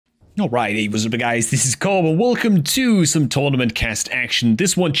Alright, what's up guys, this is Cobb and welcome to some tournament cast action.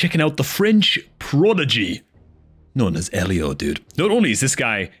 This one checking out the French prodigy, known as Elio, dude. Not only is this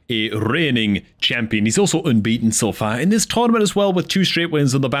guy a reigning champion, he's also unbeaten so far in this tournament as well, with 2 straight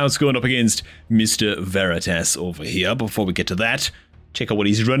wins on the bounce going up against Mr. Veritas over here. Before we get to that, check out what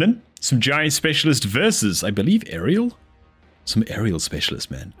he's running. Some giant specialist versus, I believe, aerial? Some aerial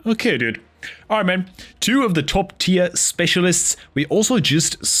specialist, man. Okay, dude. Alright, man. 2 of the top tier specialists. We also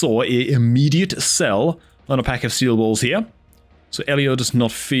just saw a immediate sell on a pack of steel balls here. So Elio is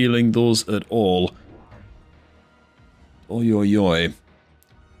not feeling those at all. Oi, oi, oi.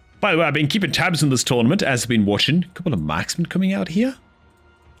 By the way, I've been keeping tabs on this tournament as I've been watching. A couple of marksmen coming out here.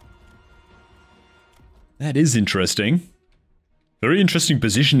 That is interesting. Very interesting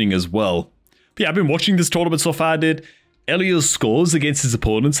positioning as well. But yeah, I've been watching this tournament so far, dude. Elio's scores against his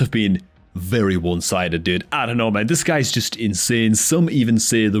opponents have been very one-sided, dude. I don't know, man. This guy's just insane. Some even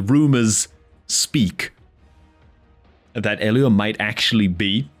say the rumors speak that Elio might actually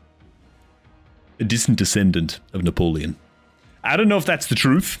be a distant descendant of Napoleon. I don't know if that's the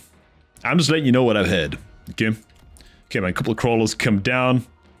truth. I'm just letting you know what I've heard. Okay? Okay, man. A couple of crawlers come down.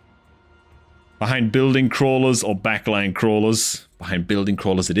 Behind building crawlers or backline crawlers. Behind building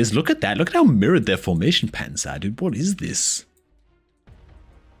crawlers it is. Look at that. Look at how mirrored their formation patterns are, dude. What is this?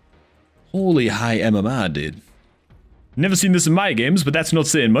 Holy high MMR, dude. Never seen this in my games, but that's not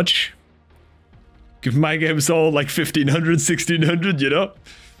saying much. Give my games all like 1500, 1600, you know?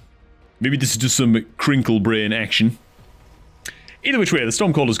 Maybe this is just some crinkle brain action. Either which way, the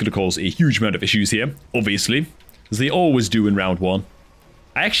Stormcaller's going to cause a huge amount of issues here, obviously. As they always do in round 1.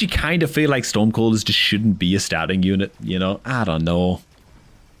 I actually kind of feel like Stormcallers just shouldn't be a starting unit, you know? I don't know.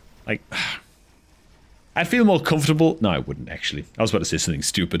 Like, I'd feel more comfortable. No, I wouldn't actually. I was about to say something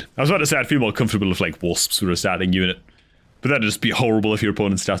stupid. I was about to say I'd feel more comfortable if like Wasps were a starting unit. But that'd just be horrible if your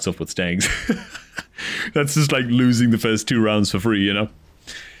opponent starts off with Stangs. That's just like losing the first 2 rounds for free, you know?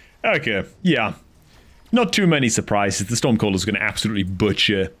 Okay, yeah. Not too many surprises. The Stormcaller's going to absolutely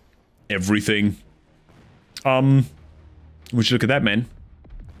butcher everything. Would you look at that, man?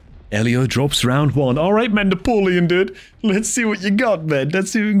 Elio drops round 1. Alright, man, Napoleon, dude. Let's see what you got, man.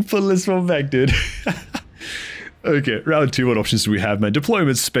 Let's see if we can pull this one back, dude. Okay, round 2, what options do we have, man?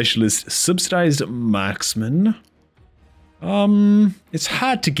 Deployment specialist, subsidized marksman. It's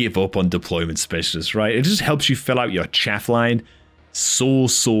hard to give up on deployment specialist, right? It just helps you fill out your chaff line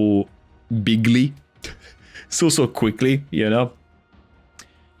so bigly. so quickly, you know?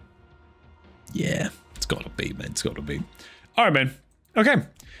 Yeah, it's gotta be, man. It's gotta be. Alright, man. Okay.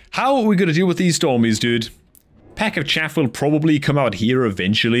 How are we going to deal with these Stormies, dude? Pack of chaff will probably come out here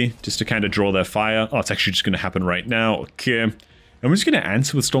eventually, just to kind of draw their fire. Oh, it's actually just going to happen right now. Okay. And we're just going to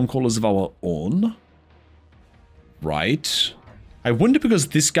answer with Stormcallers of our own. Right. I wonder because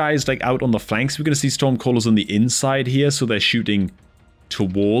this guy's like out on the flanks, we're going to see Stormcallers on the inside here, so they're shooting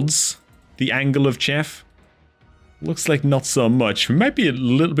towards the angle of chaff. Looks like not so much. We might be a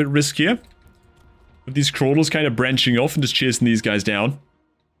little bit riskier. With these crawlers kind of branching off and just chasing these guys down.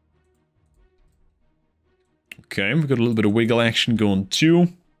 Okay, we've got a little bit of wiggle action going too.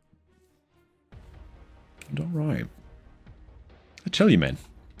 And alright. I tell you, man.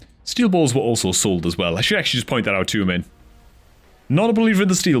 Steel balls were also sold as well. I should actually just point that out too, man. Not a believer in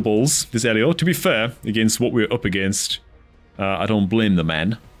the steel balls, this Elio. To be fair, against what we're up against, I don't blame the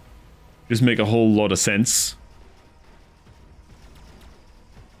man. Just make a whole lot of sense.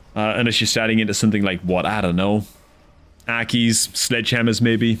 Unless you're starting into something like, what, I don't know. Akis, sledgehammers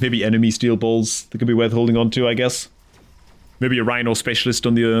maybe. Maybe enemy steel balls that could be worth holding on to, I guess. Maybe a rhino specialist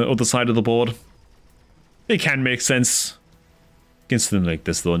on the other side of the board. They can make sense. Against something like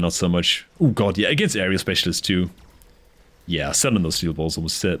this though, not so much. Oh god, yeah, against area specialists too. Yeah, selling those steel balls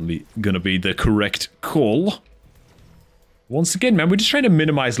almost certainly gonna be the correct call. Once again, man, we're just trying to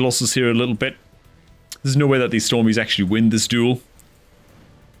minimize losses here a little bit. There's no way that these Stormies actually win this duel.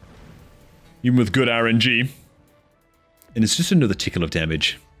 Even with good RNG. And it's just another tickle of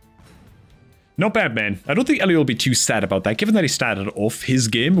damage. Not bad, man. I don't think Elio will be too sad about that, given that he started off his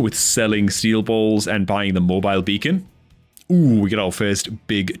game with selling steel balls and buying the mobile beacon. Ooh, we get our first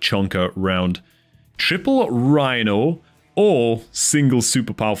big chunker round. Triple Rhino or single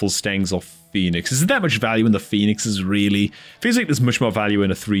super powerful Stangs or Phoenix. Is there that much value in the Phoenixes, really? Feels like there's much more value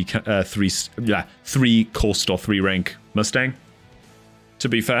in a 3 cost or 3 rank Mustang, to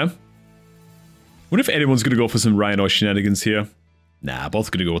be fair. What if anyone's going to go for some Rhino shenanigans here? Nah,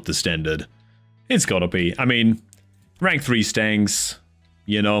 both going to go with the standard. It's got to be. I mean, rank 3 Stangs,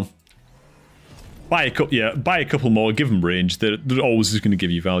 you know. Buy a couple more, give them range. They're always going to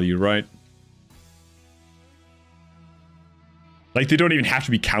give you value, right? Like, they don't even have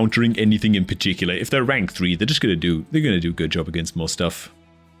to be countering anything in particular. If they're rank 3, they're just gonna do a good job against more stuff.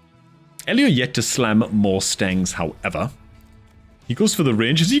 Elio yet to slam more Stangs, however. He goes for the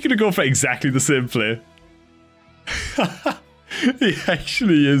range. Is he gonna go for exactly the same play? He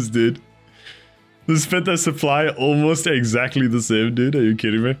actually is, dude. They spent their supply almost exactly the same, dude. Are you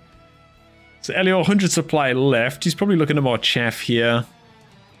kidding me? So Elio, 100 supply left. He's probably looking at more chaff here.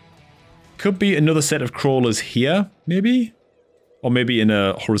 Could be another set of crawlers here, maybe? Or maybe in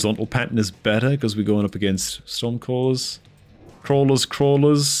a horizontal pattern is better, because we're going up against stormcrawlers.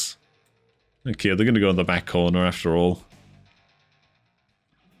 Crawlers. Okay, they're going to go in the back corner after all.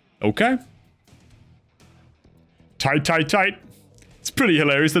 Okay. Tight. It's pretty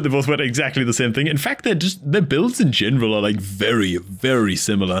hilarious that they both went exactly the same thing. In fact, their builds in general are like very, very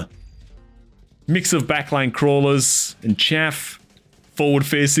similar. Mix of backline crawlers and chaff.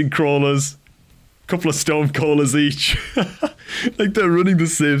 Forward-facing crawlers. Couple of stormcrawlers each. Like, they're running the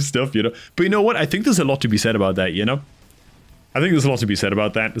same stuff, you know. But you know what? I think there's a lot to be said about that, you know. I think there's a lot to be said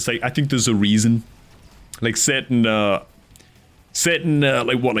about that. It's like, I think there's a reason. Like, certain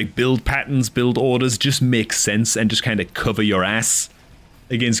build patterns, build orders just make sense and just kind of cover your ass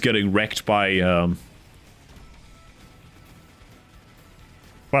against getting wrecked by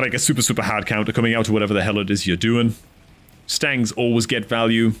like a super hard counter coming out or whatever the hell it is you're doing. Stangs always get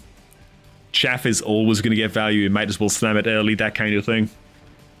value. Chaff is always going to get value. You might as well slam it early, that kind of thing.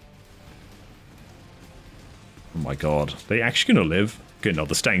 Oh my god. They actually going to live? Okay, no,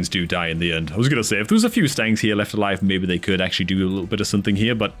 the Stangs do die in the end. I was going to say, if there was a few Stangs here left alive, maybe they could actually do a little bit of something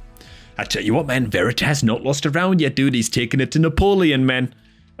here, but I tell you what, man, Veritas not lost a round yet, dude. He's taking it to Napoleon, man.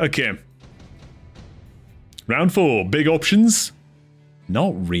 Okay. Round 4. Big options?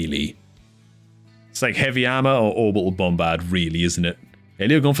 Not really. It's like heavy armor or orbital bombard, really, isn't it?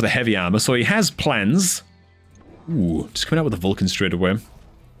 Elio going for the heavy armor, so he has plans. Ooh, just coming out with the Vulcan straight away.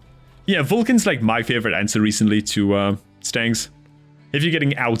 Yeah, Vulcan's like my favorite answer recently to Stangs. If you're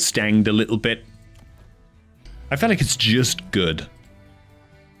getting outstanged a little bit, I feel like it's just good.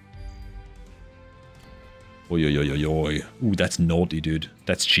 Oi. Ooh, that's naughty, dude.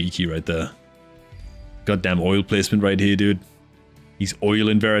 That's cheeky right there. Goddamn oil placement right here, dude. He's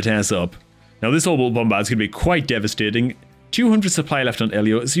oiling Veritas up. Now, this orbital bombard's gonna be quite devastating. 200 supply left on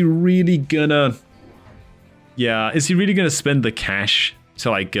Elio. Is he really gonna... Yeah, is he really gonna spend the cash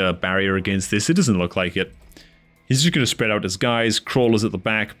to, like, barrier against this? It doesn't look like it. He's just gonna spread out his guys. Crawlers at the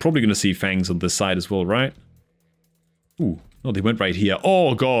back. Probably gonna see Fangs on this side as well, right? Ooh. Oh, they went right here.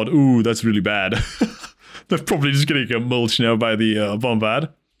 Oh, God. Ooh, that's really bad. They're probably just gonna get mulched now by the bombard.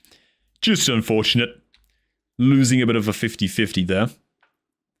 Just unfortunate. Losing a bit of a 50-50 there.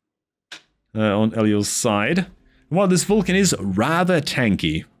 On Elio's side. While this Vulcan is rather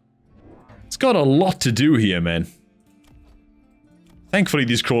tanky, it's got a lot to do here, man. Thankfully,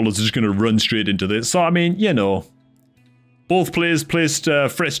 these crawlers are just going to run straight into this. So, I mean, you know, both players placed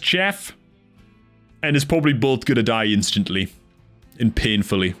fresh chaff, and it's probably both going to die instantly and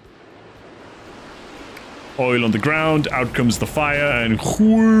painfully. Oil on the ground, out comes the fire, and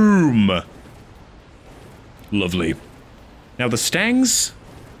whoom! Lovely. Now, the Stangs...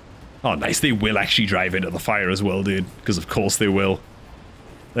 Oh, nice. They will actually drive into the fire as well, dude. Because of course they will.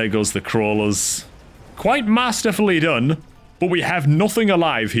 There goes the crawlers. Quite masterfully done. But we have nothing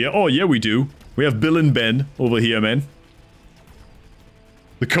alive here. Oh, yeah, we do. We have Bill and Ben over here, man.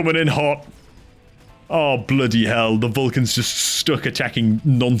 They're coming in hot. Oh, bloody hell. The Vulcan's just stuck attacking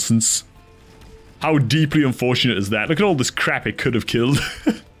nonsense. How deeply unfortunate is that? Look at all this crap it could have killed.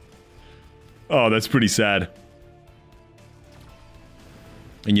 Oh, that's pretty sad.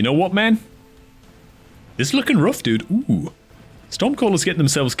 And you know what, man? This is looking rough, dude. Ooh. Stormcrawler's getting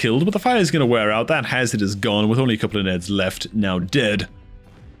themselves killed, but the fire's gonna wear out. That hazard is gone with only a couple of Neds left, now dead.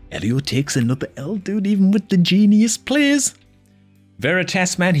 Elio takes another L, dude, even with the genius plays.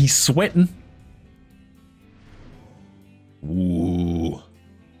 Veritas, man, he's sweating. Ooh.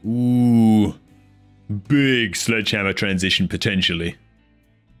 Ooh. Big sledgehammer transition, potentially.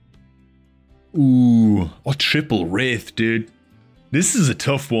 Ooh. Oh, triple Wraith, dude. This is a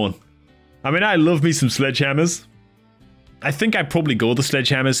tough one. I mean, I love me some sledgehammers. I think I'd probably go the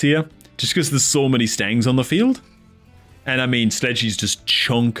sledgehammers here, just because there's so many Stangs on the field. And I mean, sledgies just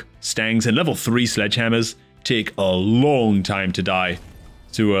chunk Stangs, and level 3 sledgehammers take a long time to die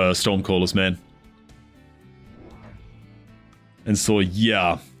to Stormcrawlers, man. And so,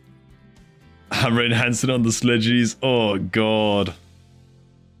 yeah. Hammer enhancing on the sledgies. Oh, God.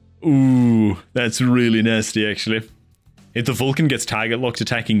 Ooh, that's really nasty, actually. If the Vulcan gets target locked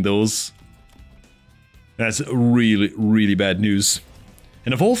attacking those, that's really, really bad news.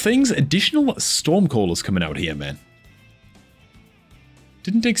 And of all things, additional Stormcrawlers coming out here, man.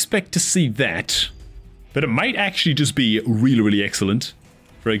 Didn't expect to see that. But it might actually just be really, really excellent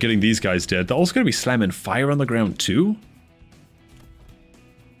for getting these guys dead. They're also going to be slamming fire on the ground too.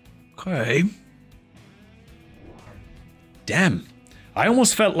 Okay. Damn. I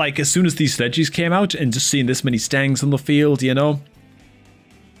almost felt like as soon as these sledges came out and just seeing this many stangs on the field, you know,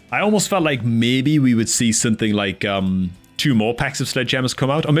 I almost felt like maybe we would see something like 2 more packs of sledgehammers come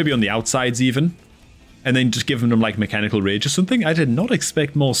out, or maybe on the outsides even, and then just giving them like mechanical rage or something. I did not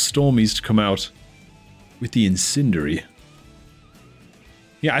expect more stormies to come out with the incendiary.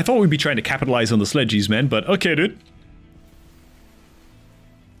 Yeah, I thought we'd be trying to capitalize on the sledgies, man, but okay, dude.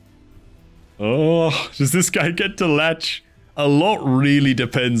 Oh, does this guy get to latch? A lot really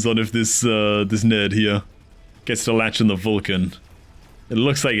depends on if this this nerd here gets to latch on the Vulcan. It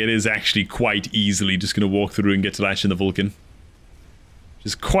looks like it is actually quite easily just going to walk through and get to latch on the Vulcan. Which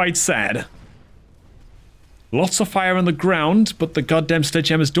is quite sad. Lots of fire on the ground, but the goddamn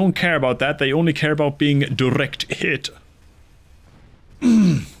sledgehammers don't care about that. They only care about being direct hit.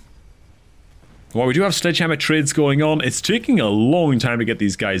 While we do have sledgehammer trades going on, it's taking a long time to get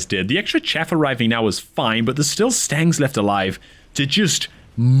these guys dead. The extra chaff arriving now is fine, but there's still stangs left alive to just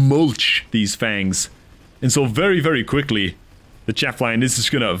mulch these fangs. And so very, very quickly, the chaff line is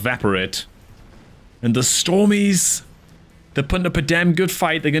just going to evaporate. And the stormies, they're putting up a damn good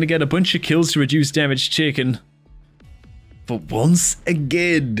fight. They're going to get a bunch of kills to reduce damage taken. But once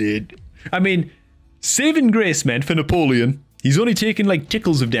again, dude. I mean, saving grace, man, for Napoleon. He's only taken like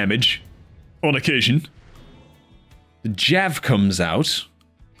tickles of damage. On occasion. The Jav comes out.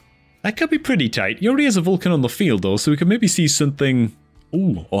 That could be pretty tight. He already has a Vulcan on the field though, so we could maybe see something...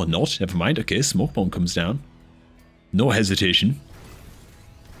 Ooh, or not. Never mind. Okay, smoke bomb comes down. No hesitation.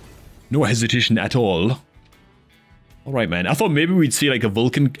 No hesitation at all. Alright, man. I thought maybe we'd see like a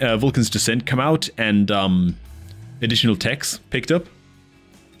Vulcan's Descent come out and additional techs picked up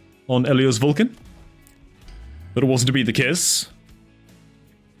on Elio's Vulcan. But it wasn't to be the case.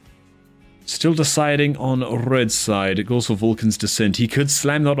 Still deciding on red side. It goes for Vulcan's Descent. He could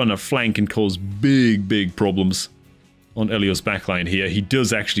slam that on a flank and cause big, big problems on Elio's backline here. He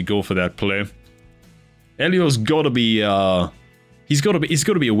does actually go for that play. Elio's got to be, he's got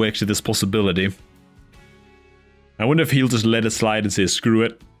to be awake to this possibility. I wonder if he'll just let it slide and say screw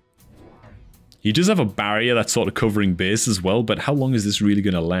it. He does have a barrier that's sort of covering base as well, but how long is this really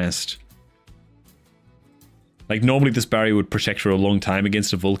going to last? Like, normally this barrier would protect for a long time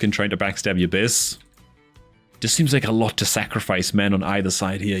against a Vulcan trying to backstab your base. Just seems like a lot to sacrifice, man, on either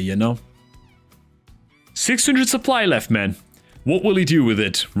side here, you know? 600 supply left, man. What will he do with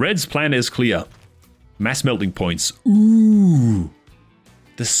it? Red's plan is clear. Mass melting points. Ooh.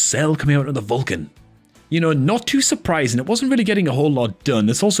 The cell coming out of the Vulcan. You know, not too surprising. It wasn't really getting a whole lot done.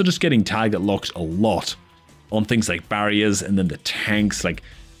 It's also just getting target locked a lot on things like barriers and then the tanks, like...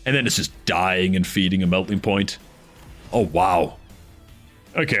 And then it's just dying and feeding a melting point. Oh, wow.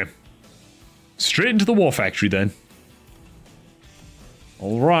 Okay. Straight into the war factory, then.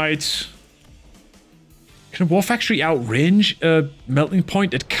 Alright. Can a war factory outrange a melting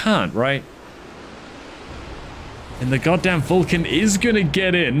point? It can't, right? And the goddamn Vulcan is gonna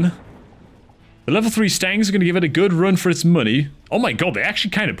get in. The level 3 Stangs are gonna give it a good run for its money. Oh my god, they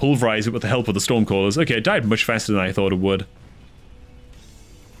actually kind of pulverize it with the help of the Stormcallers. Okay, it died much faster than I thought it would.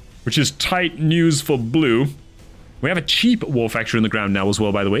 Which is tight news for blue. We have a cheap war factory on the ground now as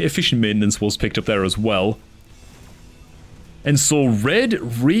well, by the way. Efficient maintenance was picked up there as well. And so red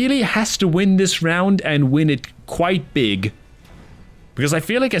really has to win this round and win it quite big. Because I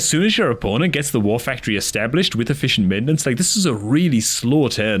feel like as soon as your opponent gets the war factory established with efficient maintenance, like this is a really slow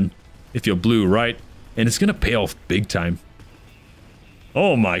turn if you're blue, right? And it's going to pay off big time.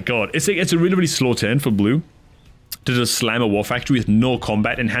 Oh my god. It's a really, really slow turn for blue. To just slam a war factory with no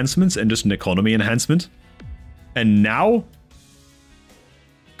combat enhancements and just an economy enhancement. And now,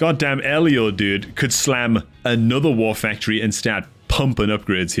 goddamn Elio, dude, could slam another war factory and start pumping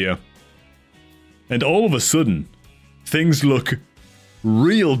upgrades here. And all of a sudden, things look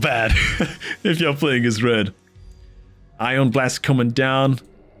real bad if you're playing as red. Ion Blast coming down.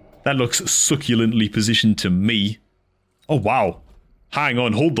 That looks succulently positioned to me. Oh, wow. Hang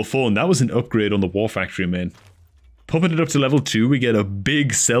on, hold the phone. That was an upgrade on the war factory, man. Pumping it up to level 2, we get a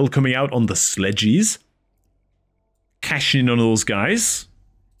big cell coming out on the sledgies. Cashing in on those guys.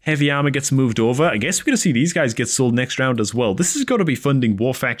 Heavy armor gets moved over. I guess we're going to see these guys get sold next round as well. This has got to be funding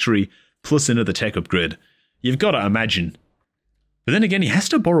War Factory plus another tech upgrade. You've got to imagine. But then again, he has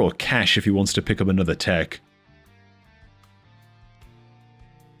to borrow cash if he wants to pick up another tech.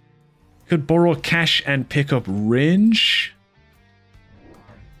 Could borrow cash and pick up range.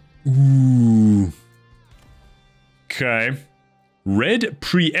 Ooh. Okay. Red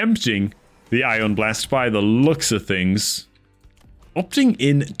preempting the Ion Blast by the looks of things. Opting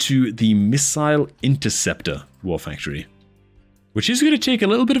into the Missile Interceptor War Factory. Which is going to take a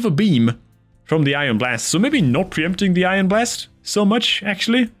little bit of a beam from the Ion Blast. So maybe not preempting the Ion Blast so much,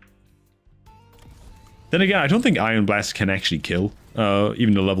 actually. Then again, I don't think Ion Blast can actually kill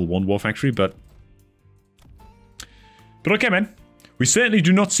even the level 1 War Factory, but okay, man. We certainly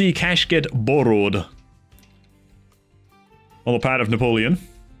do not see cash get borrowed on the part of Napoleon.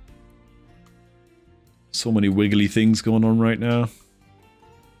 So many wiggly things going on right now.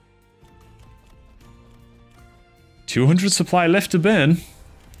 200 supply left to burn.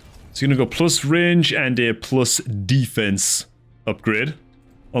 It's going to go plus range and a plus defense upgrade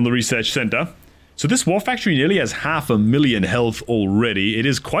on the research center. So this War Factory nearly has 500,000 health already. It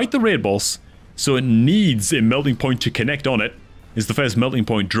is quite the raid boss, so it needs a melting point to connect on it. As the first melting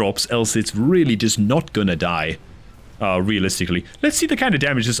point drops, else it's really just not gonna die. Realistically. Let's see the kind of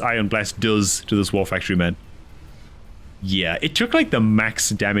damage this Ion Blast does to this War Factory, man. Yeah, it took like the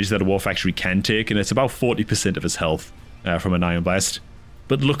max damage that a War Factory can take, and it's about 40% of his health from an Ion Blast.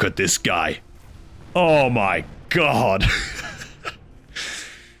 But look at this guy. Oh my god.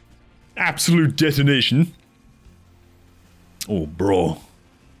 Absolute detonation. Oh, bro.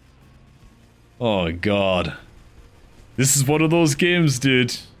 Oh, god. This is one of those games,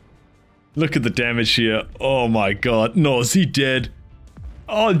 dude. Look at the damage here. Oh my god. No, is he dead?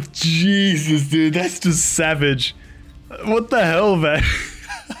 Oh, Jesus, dude. That's just savage. What the hell, man?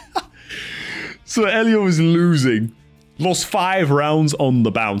 So Elio was losing. Lost 5 rounds on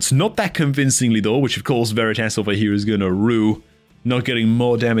the bounce. Not that convincingly, though, which of course Veritas over here is gonna rue. Not getting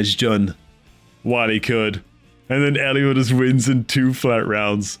more damage done while he could. And then Elio just wins in 2 flat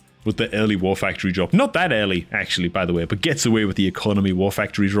rounds with the early War Factory drop. Not that early, actually, by the way, but gets away with the economy War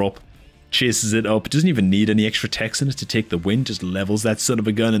Factory drop. Chases it up. Doesn't even need any extra techs in it to take the win. Just levels that son of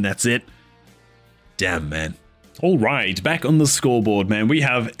a gun and that's it. Damn, man. Alright, back on the scoreboard, man. We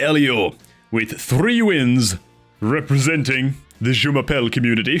have Elio with 3 wins representing the Je m'appelle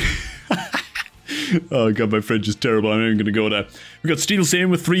community. Oh god, my French is terrible. I'm not even going to go there. We got Steel Saiyan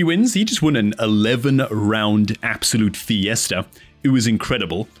with 3 wins. He just won an 11-round absolute fiesta. It was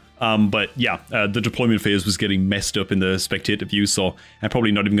incredible. But yeah, the deployment phase was getting messed up in the spectator view, so I'm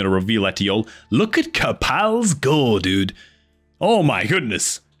probably not even going to reveal that to y'all. Look at Kapal's go, dude. Oh my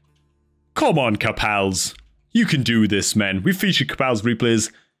goodness. Come on, Kapals. You can do this, man. We've featured Kapal's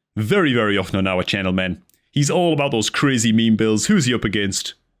replays very, very often on our channel, man. He's all about those crazy meme builds. Who's he up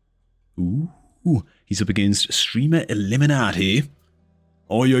against? Ooh, he's up against Streamer Eliminati.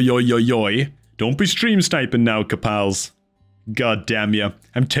 Oi, oi, oi, oi, oi. Don't be stream sniping now, Kapals. God damn ya.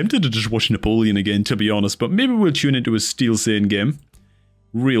 I'm tempted to just watch Napoleon again, to be honest, but maybe we'll tune into a Steel Saiyan game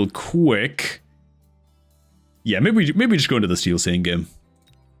real quick. Yeah, maybe just go into the Steel Saiyan game.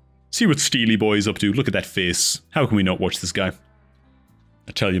 See what Steely Boy's up to. Look at that face. How can we not watch this guy?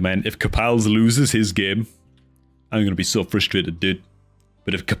 I tell you, man, if Kapals loses his game, I'm gonna be so frustrated, dude.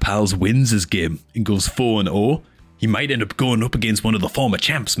 But if Kapals wins his game and goes 4-0, he might end up going up against one of the former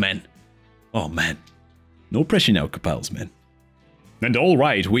champs, man. Oh, man. No pressure now, Kapals, man. And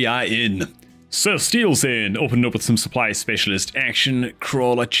alright, we are in. Sir Steel Saiyan opened up with some supply specialist action.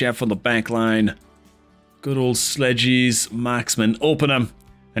 Crawler chap on the back line. Good old Sledgies, marksman opener.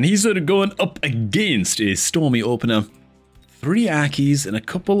 And he's sort of going up against a Stormy opener. 3 Akis and a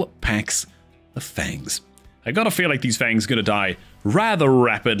couple packs of Fangs. I gotta feel like these Fangs are gonna die rather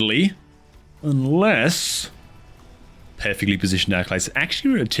rapidly. Unless perfectly positioned Arclights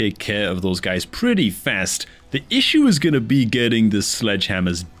actually gonna take care of those guys pretty fast. The issue is gonna be getting the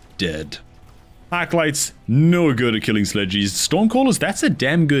Sledgehammers dead. Arclights, no good at killing Sledgies. Stormcallers, that's a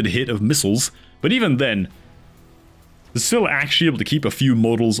damn good hit of missiles. But even then, they're still actually able to keep a few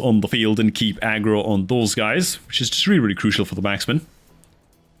models on the field and keep aggro on those guys, which is just really, really crucial for the marksman.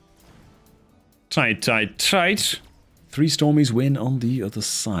 Tight, tight, tight. 3 Stormies win on the other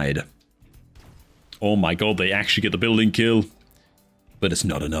side. Oh my god, they actually get the building kill. But it's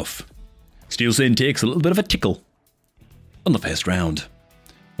not enough. Steel Saiyan takes a little bit of a tickle on the first round.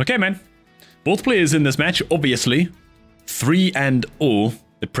 Okay, man. Both players in this match, obviously, 3-0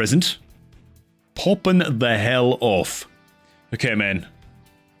 at present. Popping the hell off. Okay, man.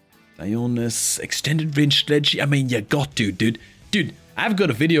 Ionis, extended range sledge. I mean, you got to, dude. Dude, I've got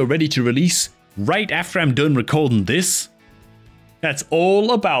a video ready to release right after I'm done recording this. That's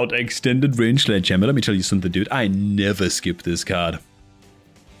all about extended range sledgehammer. Let me tell you something, dude. I never skip this card.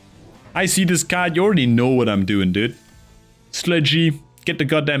 I see this card, you already know what I'm doing, dude. Sledgy, get the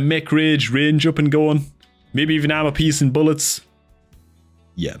goddamn mech range up and going. Maybe even armor piece and bullets.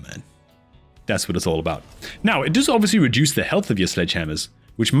 Yeah, man. That's what it's all about. Now, it does obviously reduce the health of your sledgehammers,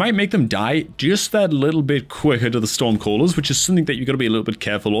 which might make them die just that little bit quicker to the Stormcallers, which is something that you've got to be a little bit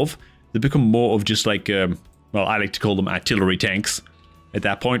careful of. They become more of just like, well, I like to call them artillery tanks at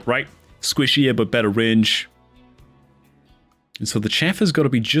that point, right? Squishier, but better range. And so the chaff has got to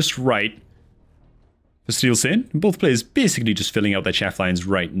be just right for Steel Sin. Both players basically just filling out their chaff lines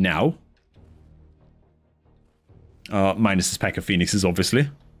right now. Minus this pack of Phoenixes, obviously.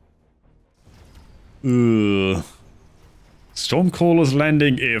 Ugh. Stormcallers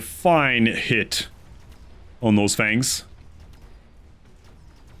landing a fine hit on those fangs.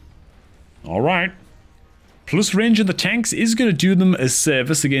 Alright. Plus range in the tanks is going to do them a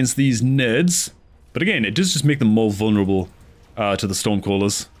service against these nerds. But again, it does just make them more vulnerable to the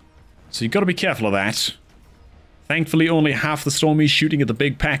Stormcallers. So you've got to be careful of that. Thankfully, only half the Stormies shooting at the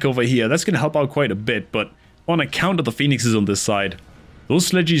big pack over here. That's going to help out quite a bit, but on account of the Phoenixes on this side, those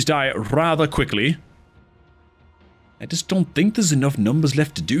sledges die rather quickly. I just don't think there's enough numbers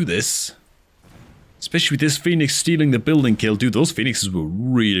left to do this. Especially with this Phoenix stealing the building kill. Dude, those Phoenixes were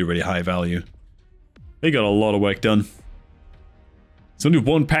really, really high value. They got a lot of work done. It's only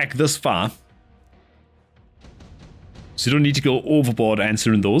one pack thus far. So you don't need to go overboard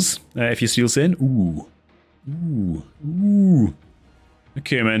answering those. If you're Steel Sin. Ooh. Ooh. Ooh.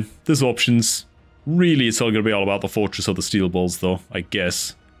 Okay, man. There's options. Really, it's all going to be all about the Fortress of the Steel Balls, though, I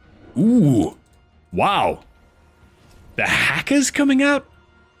guess. Ooh. Wow. The hacker's coming out?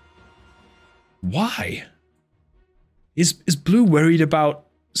 Why? Is Blue worried about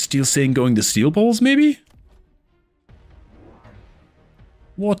Steel Sin going to Steel Balls, maybe?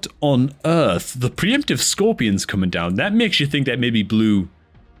 What on earth? The preemptive Scorpion's coming down. That makes you think that maybe Blue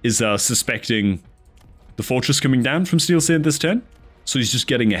is suspecting the Fortress coming down from Steel Sin this turn. So he's just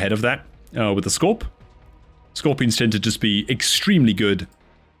getting ahead of that with the Scorp. Scorpions tend to just be extremely good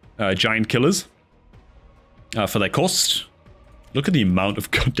giant killers for their cost. Look at the amount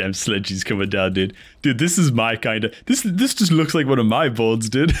of goddamn sledges coming down, dude. Dude, this is my kind of... This just looks like one of my boards,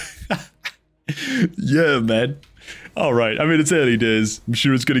 dude. Yeah, man. Alright, I mean, it's early days. I'm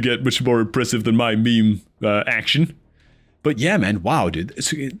sure it's going to get much more impressive than my meme action. But yeah, man, wow, dude.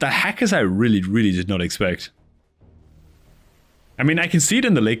 The hackers I really, really did not expect. I mean, I can see it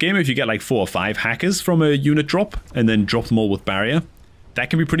in the late game if you get like 4 or 5 hackers from a unit drop and then drop them all with barrier. That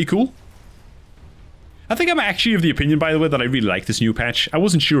can be pretty cool. I think I'm actually of the opinion, by the way, that I really like this new patch. I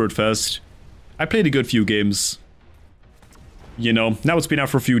wasn't sure at first. I played a good few games. You know, now it's been out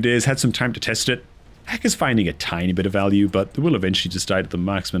for a few days, had some time to test it. Hacker's finding a tiny bit of value, but they will eventually just die to the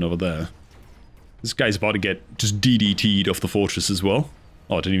marksman over there. This guy's about to get just DDT'd off the fortress as well.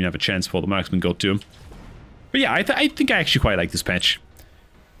 Oh, I didn't even have a chance before the marksman got to him. But yeah, I think I actually quite like this patch.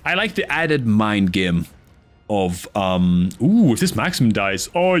 I like the added mind game of, ooh, if this marksman dies,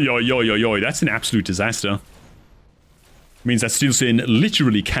 oh, yo, that's an absolute disaster. Means that Steel Sin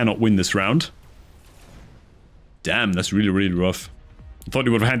literally cannot win this round. Damn, that's really, really rough. I thought he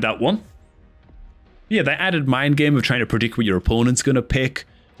would have had that one. Yeah, that added mind game of trying to predict what your opponent's gonna pick,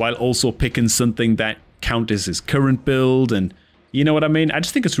 while also picking something that counters his current build, and you know what I mean? I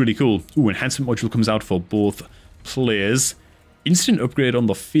just think it's really cool. Ooh, enhancement module comes out for both players. Instant upgrade on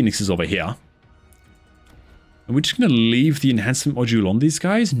the Phoenixes over here. And we're just gonna leave the enhancement module on these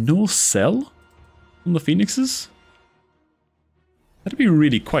guys. No cell on the Phoenixes? That'd be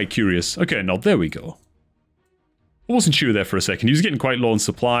really quite curious. Okay, now there we go. I wasn't sure there for a second. He was getting quite low on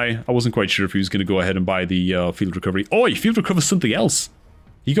supply. I wasn't quite sure if he was going to go ahead and buy the field recovery. Oh, he field recovers something else.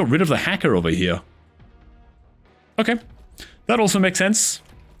 He got rid of the hacker over here. Okay. That also makes sense.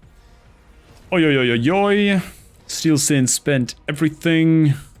 Oi, oi, oi, oi, oi. Steel Sin spent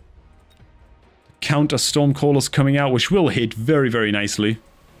everything. Counter Stormcallers coming out, which will hit very, very nicely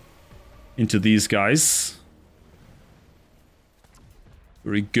into these guys.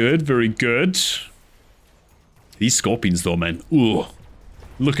 Very good, very good. These Scorpions though, man. Ooh.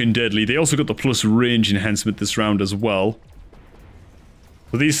 Looking deadly. They also got the plus range enhancement this round as well.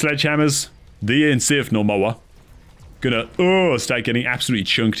 So these Sledgehammers, they ain't safe no more. Gonna, start getting absolutely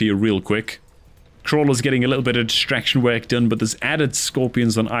chunked here real quick. Crawler's getting a little bit of distraction work done, but there's added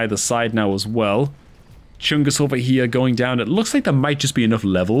Scorpions on either side now as well. Chungus over here going down. It looks like there might just be enough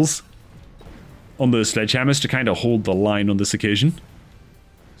levels on the Sledgehammers to kind of hold the line on this occasion.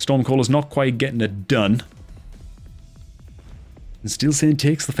 Stormcaller's not quite getting it done. And Steel Sin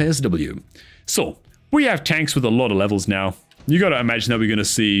takes the first W. So, we have tanks with a lot of levels now. You gotta imagine that we're gonna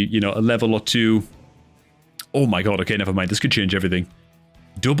see, you know, a level or two. Oh my god, okay, never mind. This could change everything.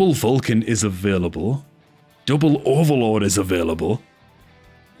 Double Vulcan is available. Double Overlord is available.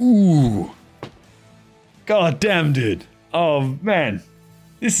 Ooh. God damn, dude. Oh, man.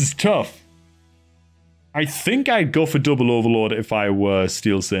 This is tough. I think I'd go for double Overlord if I were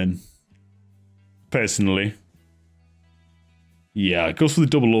Steel Sin. Personally. Yeah, it goes for the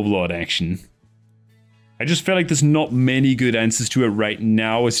double Overlord action. I just feel like there's not many good answers to it right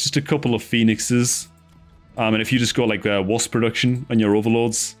now. It's just a couple of Phoenixes. And if you just got like Wasp production on your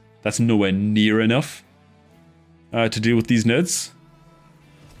Overlords, that's nowhere near enough to deal with these nerds.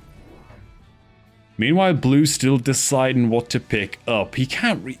 Meanwhile, Blue's still deciding what to pick up. He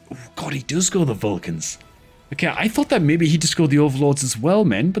can't oh god, he does go the Vulcans. Okay, I thought that maybe he'd just go the Overlords as well,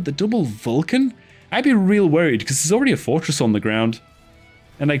 man. But the double Vulcan? I'd be real worried, because there's already a fortress on the ground.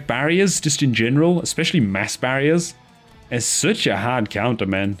 And like barriers, just in general, especially mass barriers, is such a hard counter,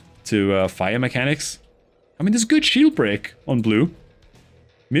 man, to fire mechanics. I mean, there's good shield break on Blue.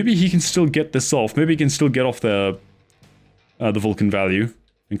 Maybe he can still get this off. Maybe he can still get off the Vulcan value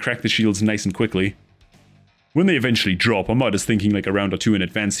and crack the shields nice and quickly. When they eventually drop, I'm not just thinking like a round or two in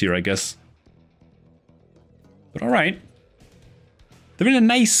advance here, I guess. But alright. They're in a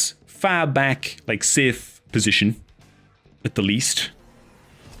nice, far back, like safe position, at the least.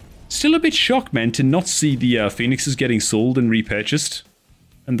 Still a bit shocked, man, to not see the Phoenixes getting sold and repurchased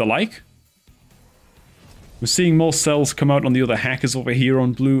and the like. We're seeing more cells come out on the other hackers over here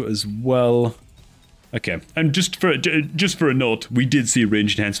on Blue as well. Okay, and just for a note, we did see a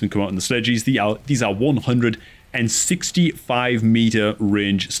range enhancement come out on the sledges. These are 165 meter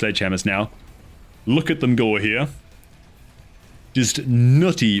range sledgehammers now. Look at them go here. Just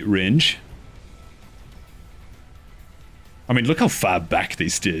nutty range. I mean, look how far back they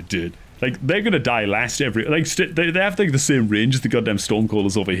stayed, dude. Like, they're gonna die last every... Like, they have like the same range as the goddamn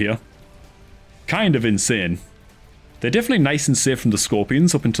Stormcallers over here. Kind of insane. They're definitely nice and safe from the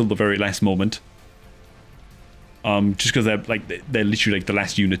Scorpions up until the very last moment. Just because they're literally like the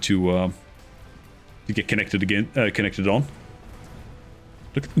last unit to get connected again, connected on.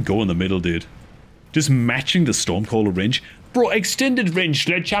 Look at them go in the middle, dude. Just matching the Stormcaller range. Bro, extended range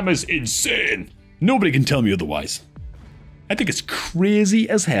sledgehammer's insane. Nobody can tell me otherwise. I think it's crazy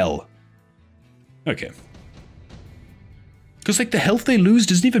as hell. Okay. Because like the health they lose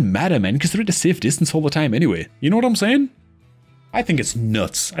doesn't even matter, man, because they're at a safe distance all the time anyway. You know what I'm saying? I think it's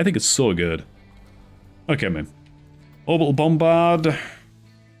nuts. I think it's so good. Okay, man. Orbital Bombard.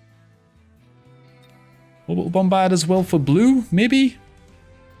 Orbital Bombard as well for Blue, maybe?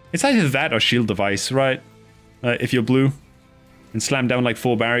 It's either that or Shield Device, right? If you're Blue. And slam down like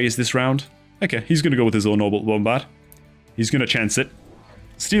 4 barriers this round. Okay, he's going to go with his own Orbital Bombard. He's going to chance it.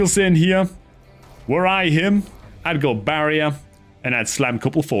 Steel Sin here. Were I him, I'd go barrier. And I'd slam a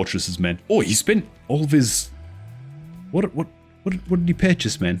couple fortresses, man. Oh, he spent all of his... What did he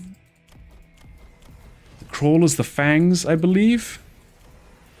purchase, man? The Crawlers, the Fangs, I believe?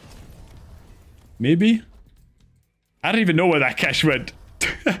 Maybe? I don't even know where that cash went.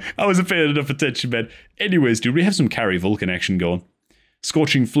 I wasn't paying enough attention, man. Anyways, dude, we have some carry Vulcan action going.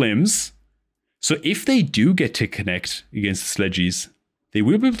 Scorching Flames. So if they do get to connect against the sledgies, they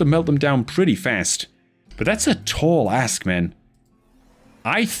will be able to melt them down pretty fast. But that's a tall ask, man.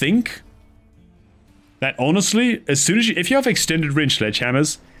 I think that honestly, as soon as if you have extended range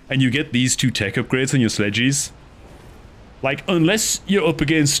sledgehammers and you get these 2 tech upgrades on your sledgies, like unless you're up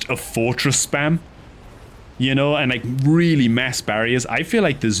against a fortress spam, you know, and like really mass barriers, I feel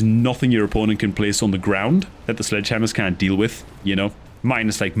like there's nothing your opponent can place on the ground that the sledgehammers can't deal with, you know,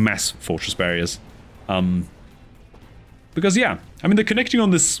 minus like mass fortress barriers. Because yeah, I mean, they're connecting on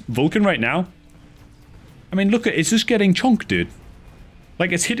this Vulcan right now. I mean, look, it's just getting chonked, dude.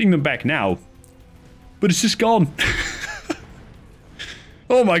 Like, it's hitting them back now, but it's just gone.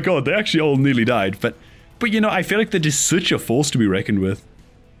 Oh my god, they actually all nearly died, but you know, I feel like they're just such a force to be reckoned with.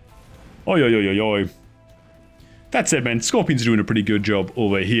 Oi, oi, oi, oi, oi. That said, man, Scorpion's doing a pretty good job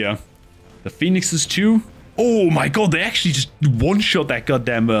over here. The Phoenixes too. Oh my god, they actually just one-shot that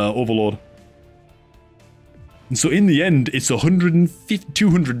goddamn Overlord. And so in the end, it's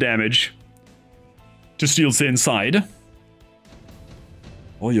 200 damage to Steel Sin side.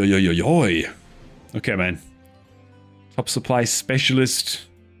 Oi, oi, oi, oi, oi. Okay, man. Top Supply Specialist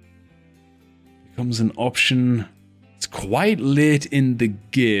becomes an option. It's quite late in the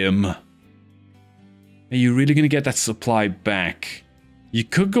game. Are you really going to get that supply back? You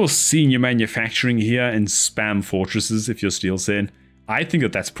could go Senior Manufacturing here and spam fortresses if you're Steel Sin. I think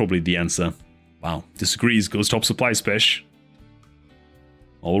that that's probably the answer. Wow, disagrees, goes Top Supply Special.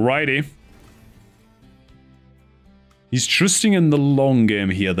 Alrighty. He's trusting in the long game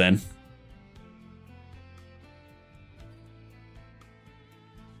here then.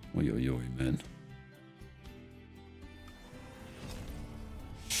 Oi, oi, oi, man.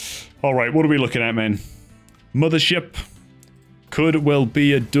 Alright, what are we looking at, man? Mothership. Could well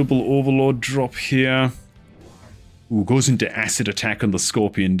be a double Overlord drop here. Ooh, goes into acid attack on the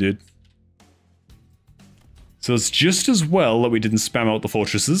Scorpion, dude. So it's just as well that we didn't spam out the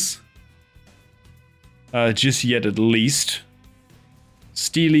fortresses. Just yet, at least.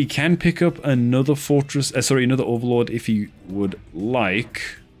 Steely can pick up another fortress, another overlord if he would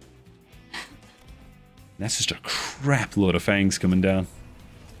like. That's just a crap load of fangs coming down.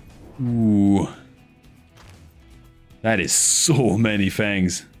 Ooh. That is so many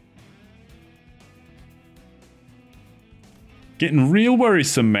fangs. Getting real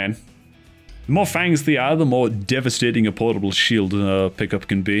worrisome, man. The more fangs they are, the more devastating a portable shield pickup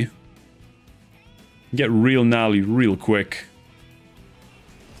can be. Get real gnarly real quick.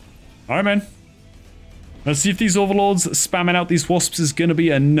 Alright, man. Let's see if these overlords spamming out these wasps is gonna be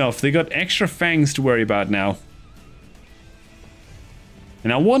enough. They got extra fangs to worry about now.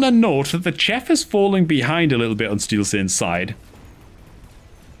 And I want to note that the chef is falling behind a little bit on Steelsane's side.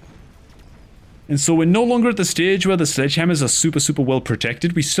 And so we're no longer at the stage where the sledgehammers are super well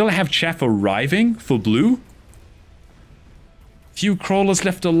protected. We still have chaff arriving for blue. Few crawlers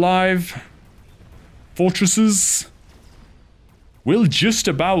left alive. Fortresses will just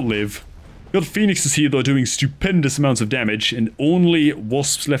about live. Got phoenixes here though doing stupendous amounts of damage, and only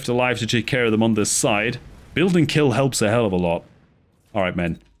wasps left alive to take care of them on this side. Build and kill helps a hell of a lot. Alright,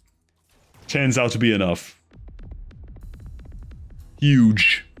 man. Turns out to be enough.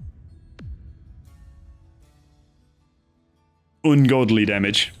 Huge. Ungodly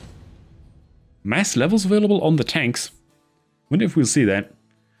damage. Mass levels available on the tanks. Wonder if we'll see that.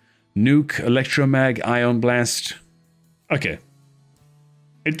 Nuke, Electromag, Ion Blast. Okay.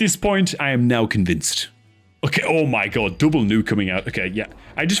 At this point, I am now convinced. Okay, oh my god, double nuke coming out. Okay, yeah.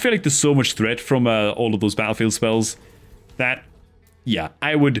 I just feel like there's so much threat from all of those battlefield spells that, yeah,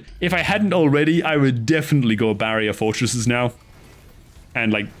 I would, if I hadn't already, I would definitely go barrier fortresses now.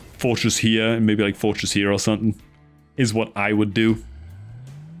 And like fortress here, and maybe like fortress here or something, is what I would do.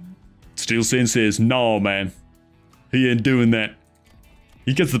 Steelsane says, no man, he ain't doing that.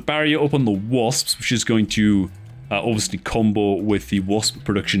 He gets the barrier up on the wasps, which is going to obviously combo with the wasp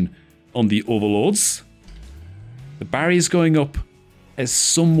production on the overlords. The barriers going up is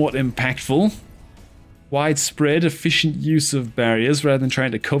somewhat impactful. Widespread, efficient use of barriers rather than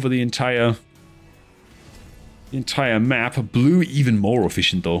trying to cover the entire map. Blue even more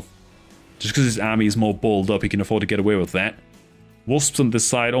efficient though. Just because his army is more balled up, he can afford to get away with that. Wasps on this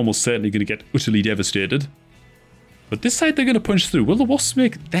side almost certainly going to get utterly devastated. But this side they're going to punch through. Will the wasps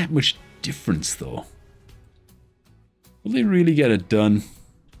make that much difference though? Will they really get it done?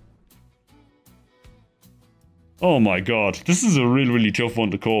 Oh my god, this is a really tough one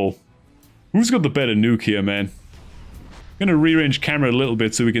to call. Who's got the better nuke here, man? I'm gonna rearrange camera a little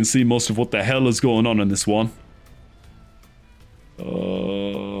bit so we can see most of what the hell is going on in this one.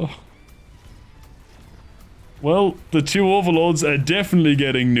 Well, the two overlords are definitely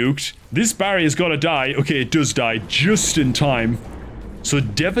getting nuked. This barrier's gotta die. Okay, it does die just in time. So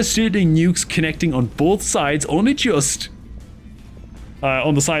devastating nukes connecting on both sides, only just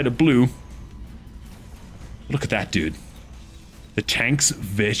on the side of blue. Look at that, dude. The tank's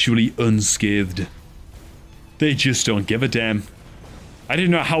virtually unscathed. They just don't give a damn. I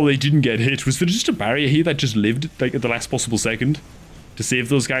didn't know how they didn't get hit. Was there just a barrier here that just lived like at the last possible second to save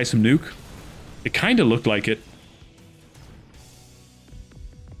those guys from nuke? It kind of looked like it.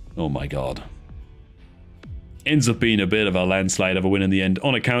 Oh my god. Ends up being a bit of a landslide of a win in the end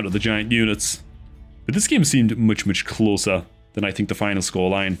on account of the giant units. But this game seemed much closer than I think the final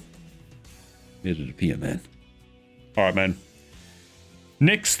scoreline made it appear, man. Alright, man.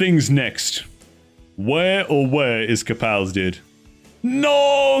 Next thing's next. Where is Capals, dude?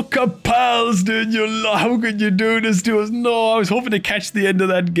 No, Capals, dude, how could you do this to us? No, I was hoping to catch the end of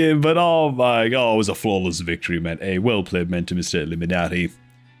that game, but oh my god, it was a flawless victory, man. Hey, well played, man, to Mr. Illuminati.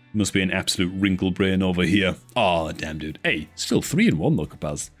 Must be an absolute wrinkle brain over here. Oh, damn, dude. Hey, still 3-1 though,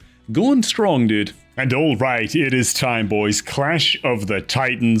 Capals. Going strong, dude. And alright, it is time, boys. Clash of the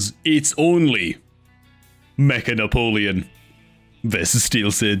Titans. It's only Mecha Napoleon versus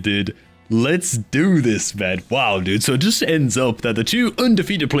Steelsane, dude. Let's do this, man. Wow, dude. So it just ends up that the two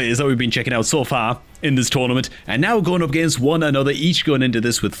undefeated players that we've been checking out so far in this tournament are now going up against one another, each going into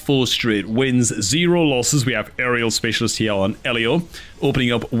this with 4 straight wins, 0 losses. We have Aerial Specialist here on Elio,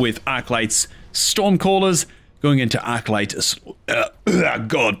 opening up with Arclights, Stormcallers, going into Arclight,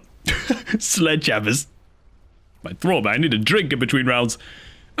 god, Sledgehammers. My throat, man. I need a drink in between rounds.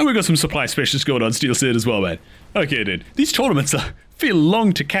 And we got some Supply Specialists going on Steelsane as well, man. Okay, dude. These tournaments feel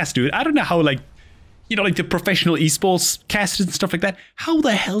long to cast, dude. I don't know how, like, you know, like the professional esports casters and stuff like that. How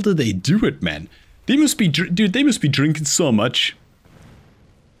the hell do they do it, man? They must be, dude, they must be drinking so much.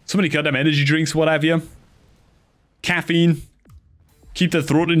 So many goddamn energy drinks, what have you. caffeine. Keep the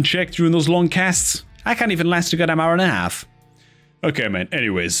throat in check during those long casts. I can't even last a goddamn hour and a half. Okay, man.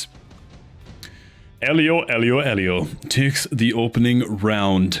 Anyways. Elio takes the opening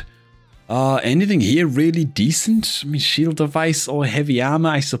round. Anything here really decent? I mean, shield device or heavy armor,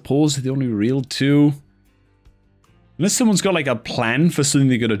 I suppose, are the only real two. Unless someone's got like a plan for something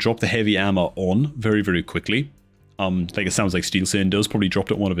they're gonna drop the heavy armor on very, very quickly. Like it sounds like Steel Saiyan does, probably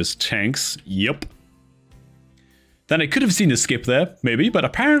dropped it on one of his tanks. Yep. Then I could have seen a skip there, maybe, but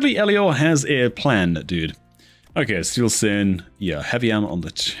apparently Elio has a plan, dude. Okay, Steel Saiyan, yeah, heavy armor on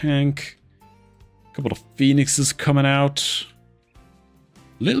the tank. A couple of Phoenixes coming out.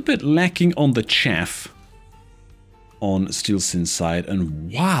 A little bit lacking on the chaff on Steel Saiyan's side,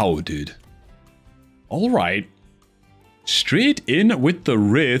 and wow, dude. Alright. Straight in with the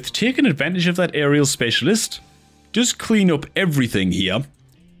Wraith, taking advantage of that aerial specialist. Just clean up everything here.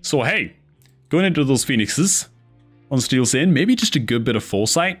 So hey, going into those Phoenixes on Steel Saiyan, maybe just a good bit of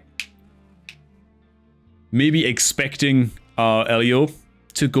foresight. Maybe expecting Elio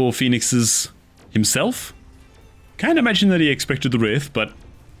to go Phoenixes himself. Can't imagine that he expected the Wraith, but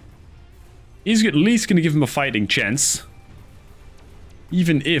he's at least going to give him a fighting chance.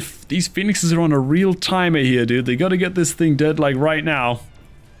 Even if these Phoenixes are on a real timer here, dude. They got to get this thing dead like right now.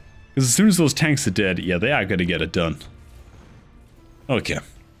 Because as soon as those tanks are dead, yeah, they are going to get it done. Okay.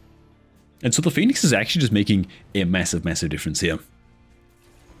 And so the Phoenix is actually just making a massive, massive difference here.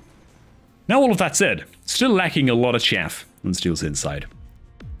 Now all of that said, still lacking a lot of chaff on Steel's inside.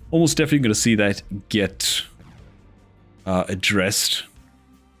 Almost definitely going to see that get addressed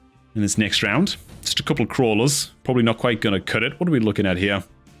in this next round. Just a couple of crawlers. Probably not quite going to cut it. What are we looking at here?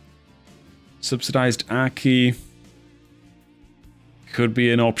 Subsidized Archie. Could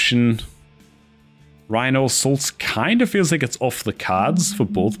be an option. Rhino Assaults kind of feels like it's off the cards for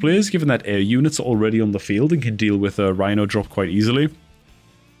both players, given that air units are already on the field and can deal with a Rhino drop quite easily.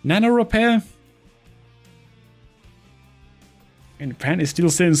 Nano Repair. And apparently Steel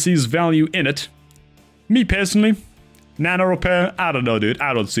Saiyan sees value in it. Me personally, Nano Repair, I don't know, dude.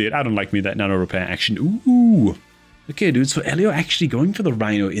 I don't see it. I don't like me that Nano Repair action. Ooh. Okay, dude, so Elio actually going for the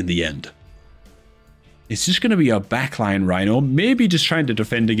Rhino in the end. It's just going to be a backline Rhino. Maybe just trying to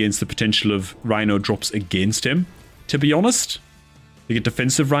defend against the potential of Rhino drops against him. To be honest. Like a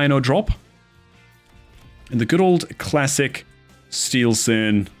defensive Rhino drop. And the good old classic Steel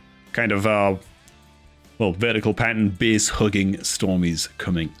Saiyan kind of, well, vertical pattern base hugging Stormies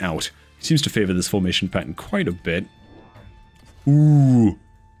coming out. Seems to favor this formation pattern quite a bit. Ooh.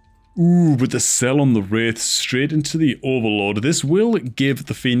 Ooh, with the cell on the Wraith straight into the Overlord. This will give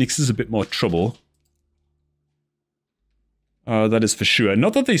the Phoenixes a bit more trouble. That is for sure.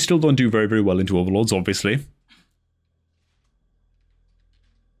 Not that they still don't do very, very well into Overlords, obviously.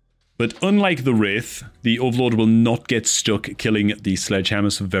 But unlike the Wraith, the Overlord will not get stuck killing the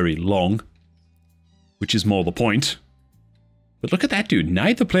Sledgehammers for very long. Which is more the point. But look at that, dude.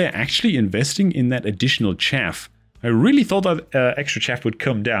 Neither player actually investing in that additional chaff. I really thought that extra chaff would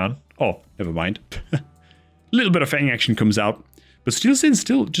come down. Oh, never mind. A little bit of Fang action comes out. But Steel Saiyan's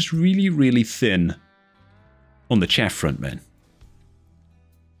still just really, really thin on the chaff front, man.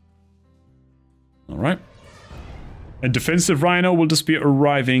 Alright. And defensive Rhino will just be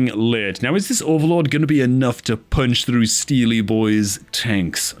arriving late. Now, is this Overlord going to be enough to punch through Steely Boy's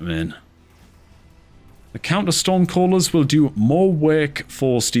tanks, man? The counter Stormcallers will do more work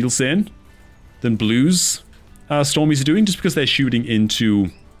for Steel Saiyan than Blue's Stormies are doing, just because they're shooting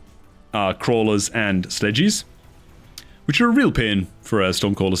into Crawlers and Sledges, which are a real pain for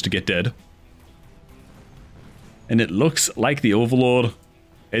Stormcallers to get dead. And it looks like the Overlord,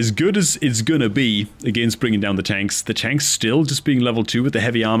 as good as it's gonna be against bringing down the tanks still just being level 2 with the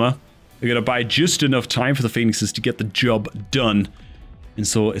heavy armor. They're gonna buy just enough time for the Phoenixes to get the job done. And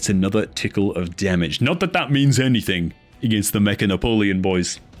so it's another tickle of damage. Not that that means anything against the Mecha Napoleon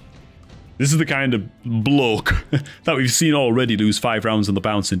boys. This is the kind of bloke that we've seen already lose 5 rounds on the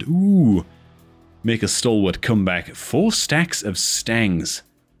bounce and ooh, make a stalwart comeback. 4 stacks of Stangs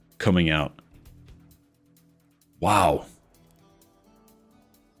coming out. Wow.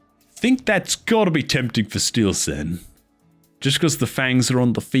 Think that's gotta be tempting for Steel Saiyan. Just because the Fangs are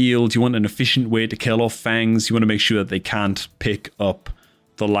on the field, you want an efficient way to kill off Fangs, you want to make sure that they can't pick up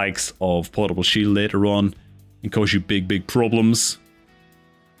the likes of Portable Shield later on and cause you big, big problems.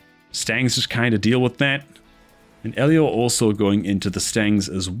 Stangs just kind of deal with that. And Elio also going into the Stangs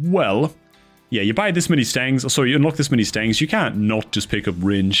as well. Yeah, you buy this many Stangs, sorry, you unlock this many Stangs, you can't not just pick up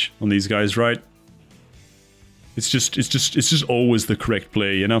range on these guys, right? It's just always the correct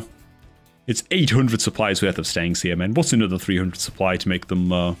play, you know? It's 800 supplies worth of Stangs here, man. What's another 300 supply to make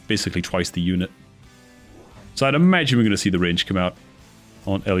them basically twice the unit? So I'd imagine we're going to see the range come out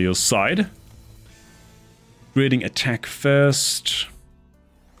on Elio's side. Grading attack first.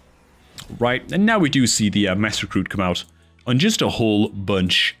 Right, and now we do see the mass recruit come out on just a whole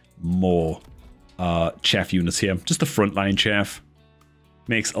bunch more chaff units here. Just the frontline chaff.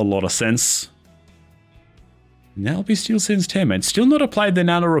 Makes a lot of sense. And that'll be Steel Saint's Tearman. Still not applied the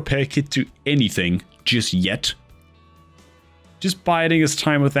nano repair kit to anything just yet. Just biding his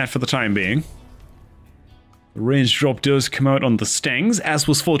time with that for the time being. The range drop does come out on the Stangs, as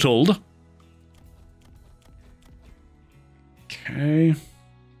was foretold. Okay.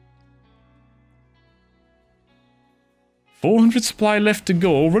 400 supply left to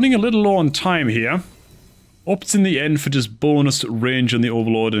go. Running a little low on time here. Opts in the end for just bonus range on the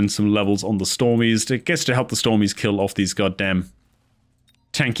Overlord and some levels on the Stormies. It gets to help the Stormies kill off these goddamn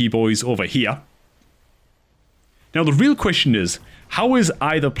tanky boys over here. Now the real question is, how is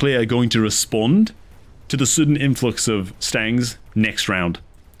either player going to respond to the sudden influx of Stangs next round?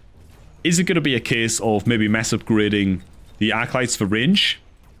 Is it going to be a case of maybe mass upgrading the Arclights for range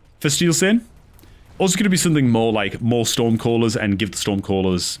for Steel Saint? Or is it going to be something more like more Stormcallers and give the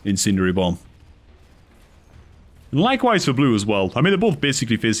Stormcallers Incendiary Bomb? And likewise for blue as well. I mean, they're both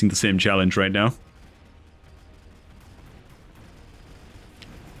basically facing the same challenge right now.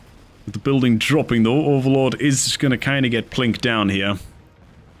 With the building dropping though, Overlord is just going to kind of get plinked down here.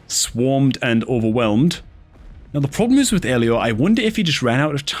 Swarmed and overwhelmed. Now the problem is with Elio, I wonder if he just ran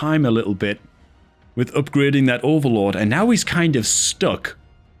out of time a little bit with upgrading that Overlord, and now he's kind of stuck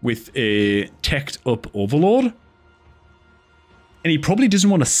with a teched up Overlord. And he probably doesn't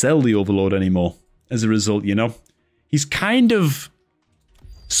want to sell the Overlord anymore as a result, you know? He's kind of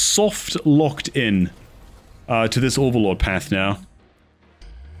soft locked in to this Overlord path now.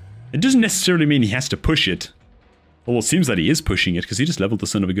 It doesn't necessarily mean he has to push it. Well, it seems that he is pushing it because he just leveled the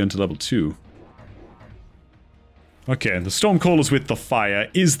Son of a Gun to level 2. Okay, the Stormcallers with the fire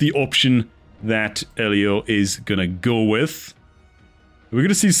is the option that Elio is gonna go with. We're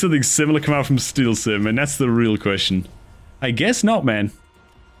gonna see something similar come out from Steel Sim, and that's the real question. I guess not, man.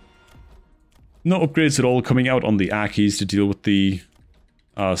 No upgrades at all coming out on the Archies to deal with the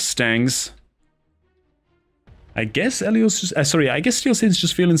Stangs. I guess Elio's just... I guess Steel Saint's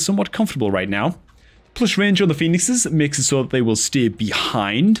just feeling somewhat comfortable right now. Plus range on the Phoenixes makes it so that they will stay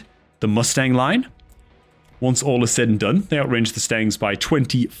behind the Mustang line. Once all is said and done, they outrange the Stangs by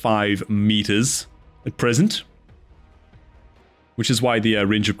 25 meters at present. Which is why the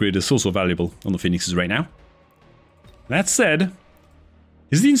range upgrade is so valuable on the Phoenixes right now. That said,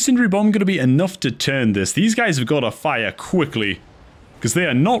 is the Incendiary Bomb going to be enough to turn this? These guys have got to fire quickly, because they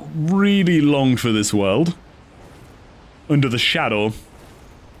are not really long for this world. Under the shadow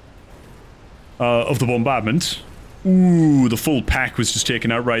of the bombardment. Ooh, the full pack was just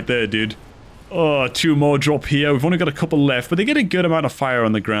taken out right there, dude. Oh, 2 more drop here. We've only got a couple left, but they get a good amount of fire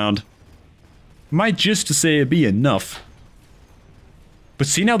on the ground. Might just to say be enough. But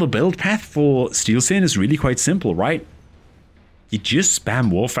see, now the build path for Steel Saint is really quite simple, right? You just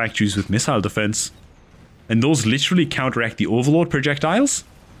spam War Factories with missile defense. And those literally counteract the Overlord projectiles.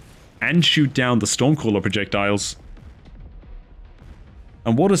 And shoot down the Stormcaller projectiles.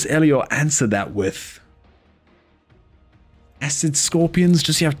 And what does Elio answer that with? Acid Scorpions?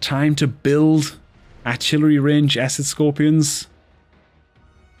 Does he have time to build artillery range Acid Scorpions?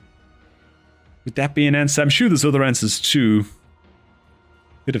 Would that be an answer? I'm sure there's other answers too.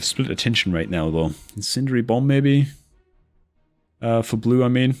 Bit of split attention right now though. Incendiary Bomb maybe? For blue, I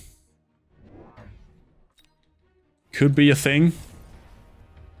mean. Could be a thing.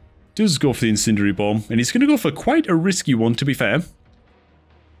 Does go for the Incendiary Bomb. And he's going to go for quite a risky one, to be fair.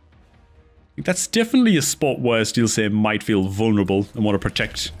 That's definitely a spot where Steel Saint might feel vulnerable and want to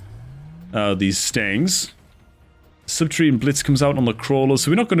protect these Stangs. Subterranean Blitz comes out on the Crawler,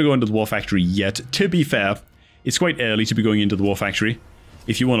 so we're not going to go into the War Factory yet. To be fair, it's quite early to be going into the War Factory.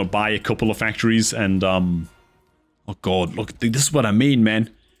 If you want to buy a couple of factories and, oh god, look, this is what I mean,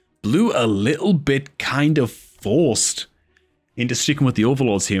 man. Blue a little bit kind of forced into sticking with the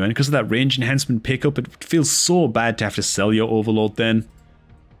Overlords here, man. Because of that range enhancement pickup, it feels so bad to have to sell your Overlord then.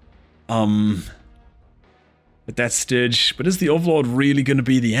 At that stage, but is the Overlord really going to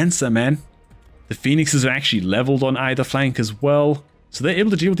be the answer, man? The Phoenixes are actually leveled on either flank as well, so they're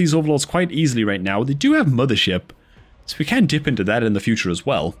able to deal with these Overlords quite easily right now. They do have Mothership, so we can dip into that in the future as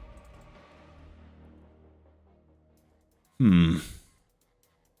well.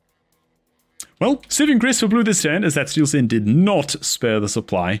 Well, saving grace for blue this turn is that Steel Saint did not spare the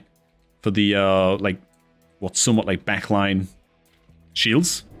supply for the, what's somewhat like backline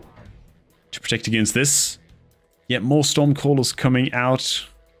shields to protect against this. Yet more Stormcallers coming out.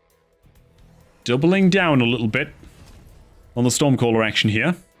 doubling down a little bit on the Stormcaller action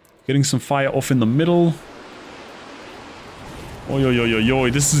here. Getting some fire off in the middle. Oi, oi, oi, oi,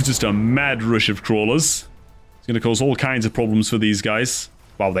 oi. This is just a mad rush of crawlers. It's going to cause all kinds of problems for these guys.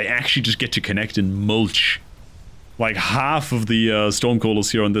 Wow, they actually just get to connect and mulch. Like half of the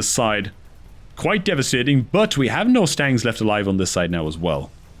Stormcallers here on this side. Quite devastating, but we have no Stangs left alive on this side now as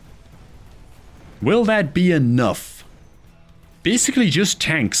well. Will that be enough? Basically just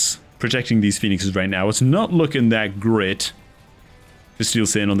tanks protecting these Phoenixes right now. It's not looking that great for Steel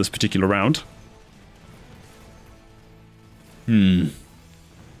Saiyan on this particular round.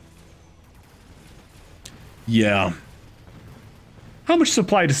 Yeah. How much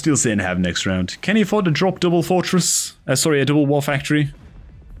supply does Steel Saiyan have next round? Can he afford to drop double fortress? Sorry, a double war factory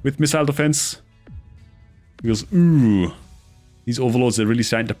with missile defense? Because, ooh, these overlords are really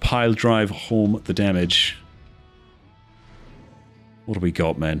starting to pile drive home the damage. What do we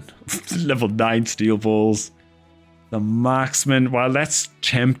got, man? Level 9 steel balls. The marksman, while that's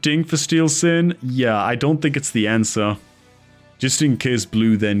tempting for Steel Saiyan, yeah, I don't think it's the answer. Just in case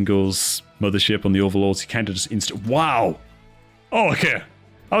blue then goes mothership on the overlords, he can't just instant. Wow! Oh, okay.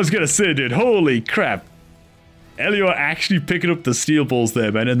 I was gonna say, dude, holy crap. Elio actually picking up the steel balls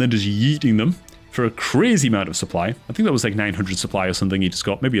there, man, and then just yeeting them for a crazy amount of supply. I think that was like 900 supply or something he just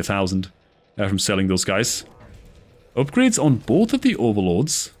got, maybe 1,000 from selling those guys. Upgrades on both of the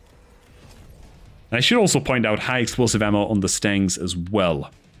overlords. And I should also point out high explosive ammo on the Stangs as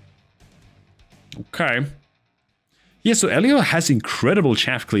well. Okay. Yeah, so Elio has incredible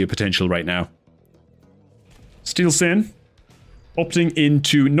chaff clear potential right now. Steel Saiyan opting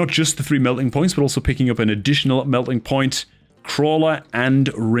into not just the 3 melting points, but also picking up an additional melting point, crawler, and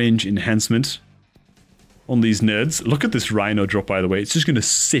range enhancement on these nerds. Look at this Rhino drop, by the way. It's just going to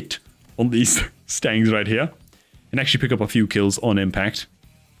sit on these Stangs right here and actually pick up a few kills on impact.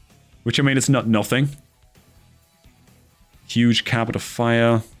 Which, I mean, it's not nothing. Huge carpet of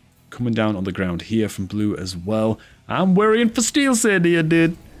fire coming down on the ground here from blue as well. I'm worrying for Steel Saiyan here,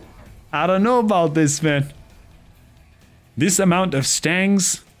 dude. I don't know about this, man. This amount of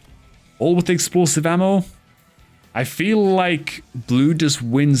Stangs, all with explosive ammo. I feel like blue just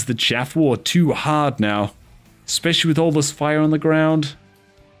wins the chaff war too hard now. Especially with all this fire on the ground.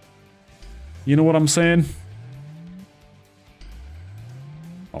 You know what I'm saying?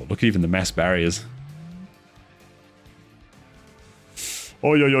 Oh, look at even the mass barriers.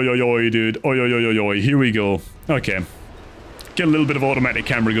 Oi, oi, oi, oi, oi, dude. Oi, oi, oi, oi, oi. Here we go. Okay. Get a little bit of automatic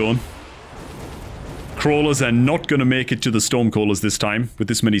camera going. Crawlers are not going to make it to the Stormcallers this time, with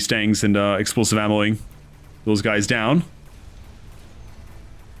this many Stangs and explosive ammoing those guys down.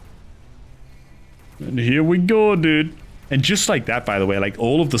 And here we go, dude. And just like that, by the way, like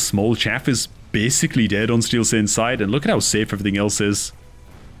all of the small chaff is basically dead on Steel Saiyans side, and look at how safe everything else is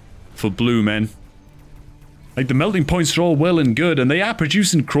for blue, man. Like the melting points are all well and good, and they are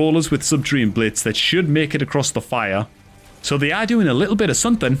producing crawlers with Subterranean Blitz that should make it across the fire. So they are doing a little bit of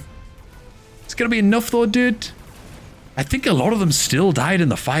something. It's gonna be enough though, dude. I think a lot of them still died in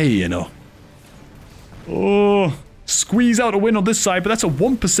the fire, you know. Oh, squeeze out a win on this side, but that's a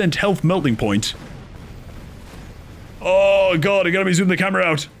 1% health melting point. Oh god, I gotta be zooming the camera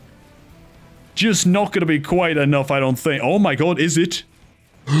out. Just not gonna be quite enough, I don't think. Oh my god, is it?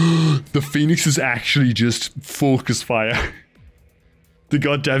 The Phoenix is actually just focus fire. The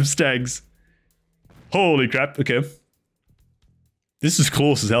goddamn Stags. Holy crap, okay. This is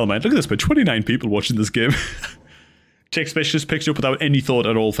close as hell, man. Look at this, but 29 people watching this game. Tech Specialist picked up without any thought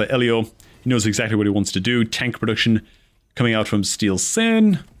at all for Elio. He knows exactly what he wants to do. Tank production coming out from Steel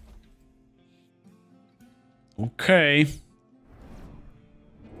Saiyan. Okay.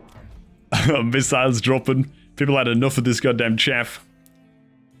 Missiles dropping. People had enough of this goddamn chaff.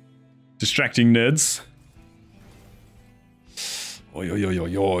 Distracting nerds. Oi, oi, oi,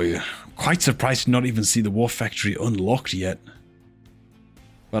 oi, oi. I'm quite surprised to not even see the War Factory unlocked yet.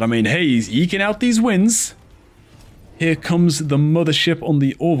 But I mean, hey, he's eking out these wins. Here comes the mothership on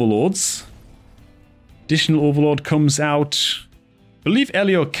the Overlords. Additional Overlord comes out. I believe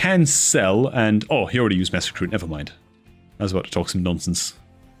Elio can sell, and... oh, he already used Mass Recruit, never mind. I was about to talk some nonsense.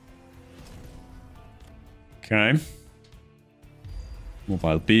 Okay.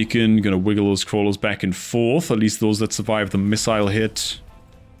 Mobile beacon, gonna wiggle those crawlers back and forth, at least those that survive the missile hit.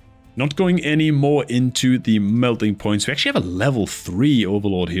 Not going any more into the melting points. We actually have a level 3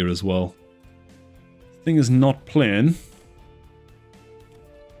 Overlord here as well. Thing is not playing.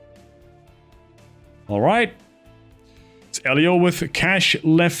 Alright. It's Elio with cash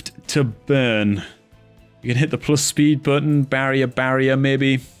left to burn. You can hit the plus speed button, barrier,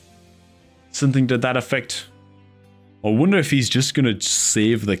 maybe. Something to that effect. I wonder if he's just going to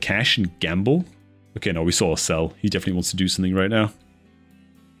save the cash and gamble. Okay, no, we saw a sell. He definitely wants to do something right now.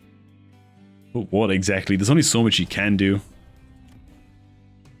 But what exactly? There's only so much he can do.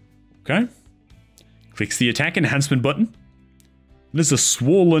 Okay. Clicks the attack enhancement button. There's a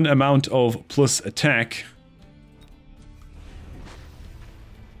swollen amount of plus attack.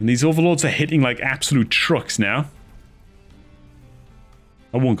 And these overlords are hitting like absolute trucks now.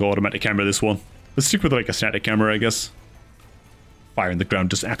 I won't go automatic camera this one. Let's stick with like a static camera, I guess. Fire in the ground,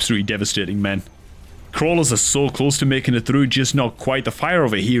 just absolutely devastating, man. Crawlers are so close to making it through, just not quite. The fire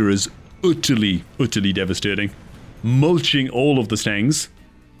over here is utterly, utterly devastating. Mulching all of the Stangs.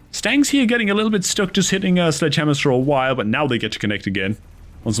 Stangs here getting a little bit stuck just hitting sledgehammers for a while, but now they get to connect again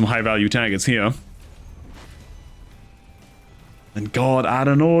on some high value targets here. And God, I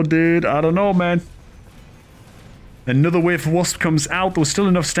don't know, dude. I don't know, man. Another wave of Wasp comes out. There was still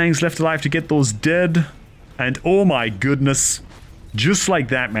enough Stangs left alive to get those dead. And oh my goodness. Just like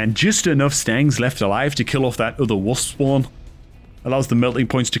that, man. Just enough Stangs left alive to kill off that other Wasp spawn. Allows the melting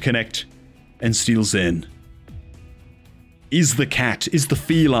points to connect. And steals in. Is the cat, is the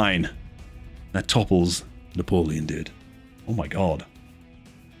feline that topples Napoleon, dude. Oh my God.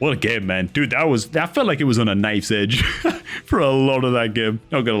 What a game, man. Dude, that felt like it was on a knife's edge for a lot of that game.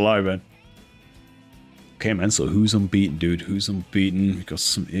 Not gonna lie, man. Okay, man, so who's unbeaten, dude? Who's unbeaten? We've got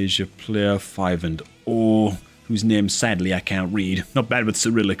some Asia player, 5-0, whose name, sadly, I can't read. Not bad with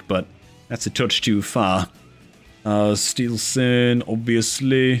Cyrillic, but that's a touch too far. Steel Sin,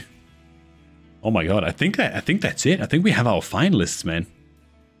 obviously. Oh my God, I think that's it. I think we have our finalists, man.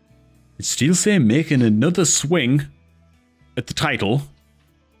 It's Steel Sin making another swing at the title.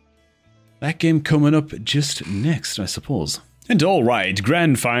 That game coming up just next, I suppose. And alright,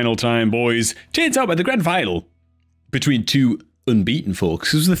 grand final time, boys. Turns out by the grand final, between two unbeaten folks,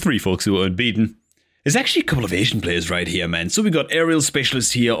 because the three folks who were unbeaten, there's actually a couple of Asian players right here, man. So we got aerial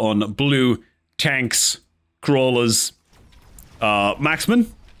specialists here on blue, tanks, crawlers,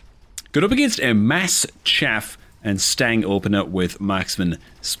 marksman. Got up against a mass chaff and stang opener with marksman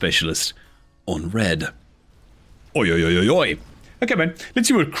specialist on red. Oi, oi, oi, oi, oi. Okay, man, let's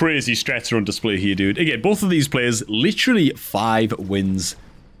see what crazy strats are on display here, dude. Again, both of these players, literally 5 wins,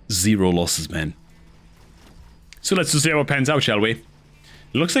 0 losses, man. So let's just see how it pans out, shall we? It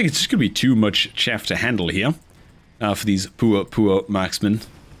looks like it's just going to be too much chaff to handle here for these poor marksmen.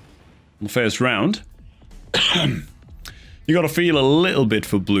 On the first round, you got to feel a little bit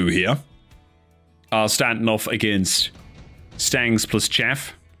for blue here. Starting off against Stangs plus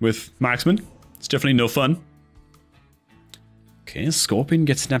chaff with marksmen. It's definitely no fun. Okay, Scorpion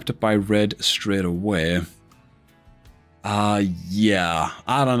gets snapped up by red straight away. Yeah.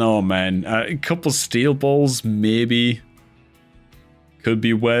 I don't know, man. A couple steel balls, maybe. Could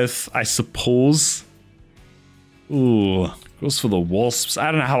be worth, I suppose. Ooh, goes for the wasps.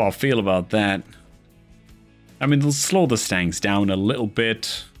 I don't know how I feel about that. I mean, they'll slow the Stangs down a little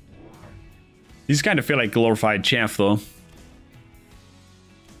bit. These kind of feel like glorified chaff, though.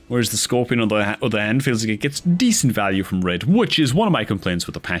 Whereas the Scorpion, on the other hand, feels like it gets decent value from red, which is one of my complaints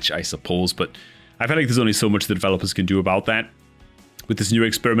with the patch, I suppose, but I feel like there's only so much the developers can do about that with this new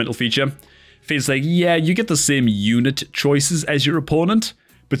experimental feature. Feels like, yeah, you get the same unit choices as your opponent,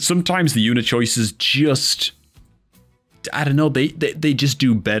 but sometimes the unit choices just, I don't know, they just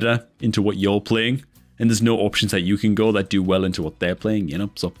do better into what you're playing, and there's no options that you can go that do well into what they're playing, you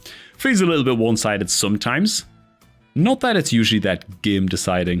know? So, feels a little bit one-sided sometimes. Not that it's usually that game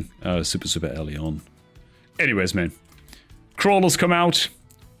deciding super early on. Anyways, man. Crawlers come out.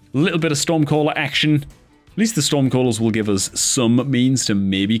 A little bit of Stormcaller action. At least the Stormcallers will give us some means to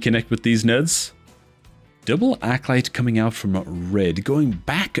maybe connect with these nerds. Double Arclight coming out from red. Going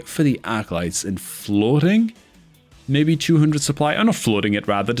back for the Arclights and floating. Maybe 200 supply. Oh, not floating it,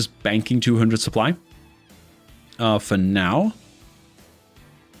 rather. Just banking 200 supply. For now.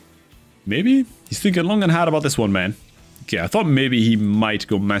 Maybe? He's thinking long and hard about this one, man. Okay, I thought maybe he might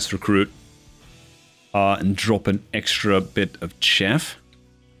go mass recruit. And drop an extra bit of chaff.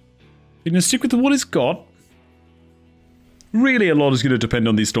 He's gonna stick with what he's got. Really, a lot is gonna depend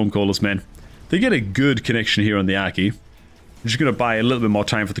on these Stormcallers, man. They get a good connection here on the Arky. I'm just gonna buy a little bit more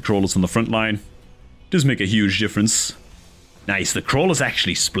time for the Crawlers on the front line. Does make a huge difference. Nice, the Crawlers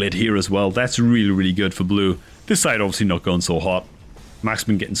actually split here as well. That's really, really good for blue. This side obviously not going so hot.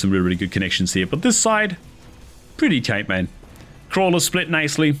 Marksman getting some really, really good connections here. But this side, pretty tight, man. Crawlers split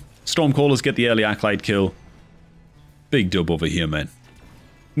nicely. Stormcallers get the early Arclight kill. Big dub over here, man.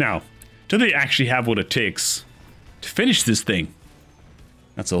 Now, do they actually have what it takes to finish this thing?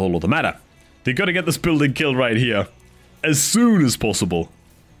 That's a whole other matter. They've got to get this building killed right here as soon as possible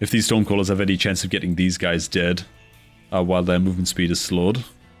if these Stormcallers have any chance of getting these guys dead. while their movement speed is slowed.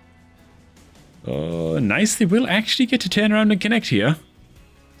 Nice, they will actually get to turn around and connect here.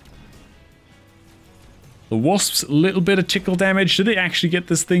 The Wasps, a little bit of tickle damage. Do they actually get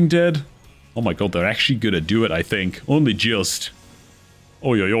this thing dead? Oh my god, they're actually gonna do it, I think. Only just.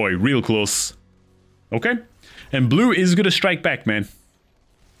 Oi, oi, oi, real close. Okay. And blue is gonna strike back, man.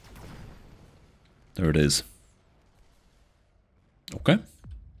 There it is. Okay.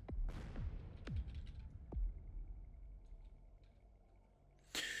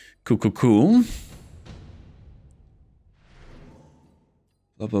 Cool, cool, cool.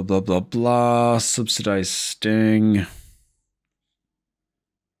 Blah, blah, blah, blah, blah. Subsidized Sting.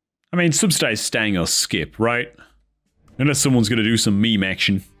 I mean, subsidized Sting or skip, right? Unless someone's gonna do some meme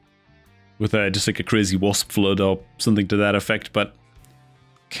action. With just like a crazy Wasp flood or something to that effect, but...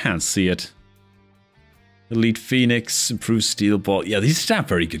 Can't see it. Elite Phoenix, Improved Steel Ball. Yeah, these are not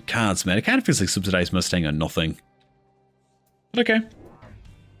very good cards, man. It kind of feels like Subsidized Mustang or nothing. But okay.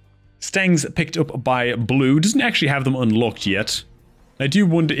 Stang's picked up by blue. Doesn't actually have them unlocked yet. I do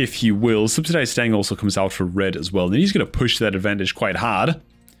wonder if he will. Subsidized Stang also comes out for red as well. And he's going to push that advantage quite hard.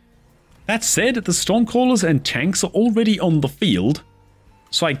 That said, the Stormcallers and tanks are already on the field.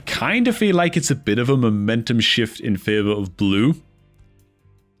 So I kind of feel like it's a bit of a momentum shift in favor of blue.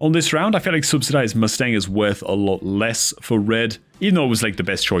 On this round, I feel like Subsidized Mustang is worth a lot less for red. Even though it was like the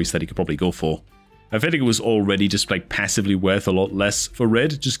best choice that he could probably go for. I feel like it was already just like passively worth a lot less for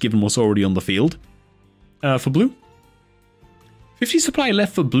red. Just given what's already on the field. For blue. 50 supply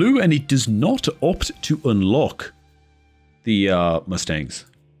left for blue, and it does not opt to unlock the Mustangs.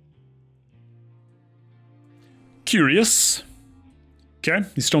 Curious. Okay,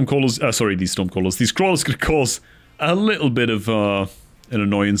 these Stormcallers, these Crawlers could cause a little bit of an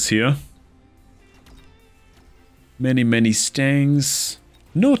annoyance here. Many, many Stangs.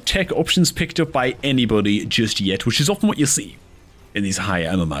 No tech options picked up by anybody just yet, which is often what you see in these high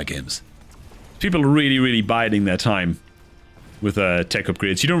MMR games. People are really, really biding their time with tech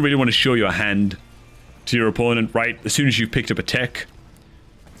upgrades. You don't really want to show your hand to your opponent, right? As soon as you've picked up a tech,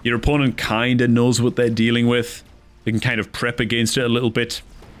 your opponent kind of knows what they're dealing with. They can kind of prep against it a little bit.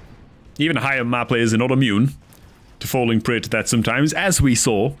 Even higher MMR players are not immune to falling prey to that sometimes, as we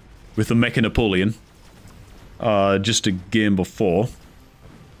saw with the Mecha Napoleon just a game before,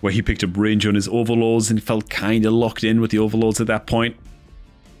 where he picked up range on his Overlords and felt kind of locked in with the Overlords at that point.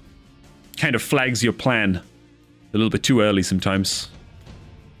 Kind of flags your plan a little bit too early sometimes.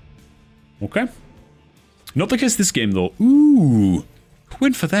 Okay. Not the case this game, though. Ooh. Who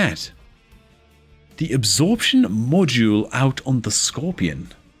went for that? The Absorption Module out on the Scorpion.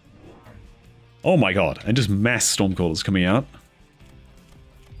 Oh my god. And just mass Stormcallers coming out.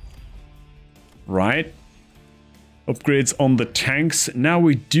 Right. Upgrades on the tanks. Now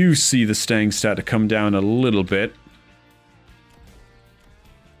we do see the Stang start to come down a little bit.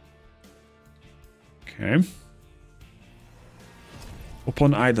 Okay. Up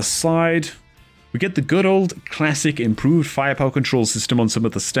on either side. We get the good old classic improved firepower control system on some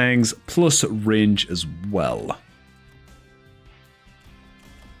of the Stangs, plus range as well.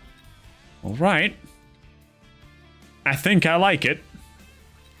 Alright. I think I like it.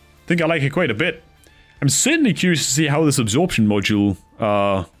 I think I like it quite a bit. I'm certainly curious to see how this absorption module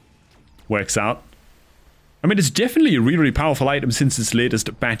works out. I mean, it's definitely a really, really powerful item since its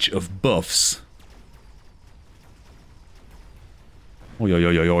latest batch of buffs. Oi, oi,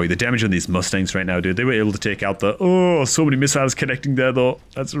 oi, oi, oi. The damage on these Mustangs right now, dude. They were able to take out the... Oh, so many missiles connecting there, though.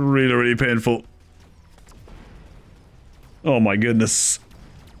 That's really, really painful. Oh, my goodness.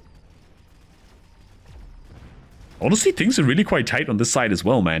 Honestly, things are really quite tight on this side as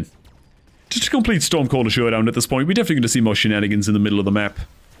well, man. Just a complete Stormcaller showdown at this point. We're definitely going to see more shenanigans in the middle of the map.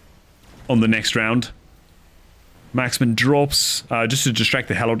 On the next round. Marksman drops, just to distract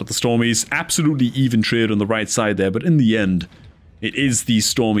the hell out of the Stormies. Absolutely even trade on the right side there, but in the end... It is the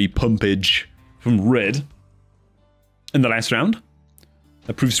Stormy pumpage from red in the last round.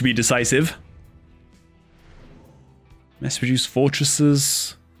 That proves to be decisive. Mass-produced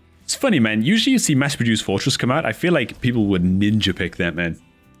fortresses. It's funny, man. Usually you see mass-produced fortress come out. I feel like people would ninja pick that, man.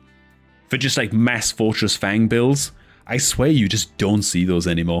 For just like mass fortress fang builds. I swear you just don't see those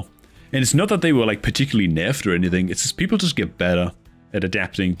anymore. And it's not that they were like particularly nerfed or anything. It's just people just get better at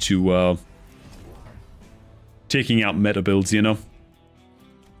adapting to taking out meta builds, you know.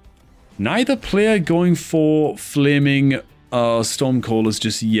 Neither player going for flaming Stormcallers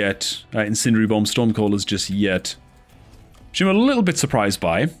just yet. Incendiary Bomb Stormcallers just yet. Which I'm a little bit surprised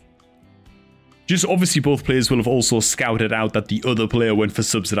by. Just obviously both players will have also scouted out that the other player went for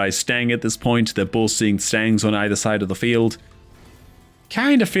Subsidized Stang at this point. They're both seeing Stangs on either side of the field.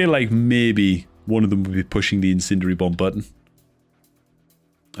 Kind of feel like maybe one of them will be pushing the Incendiary Bomb button.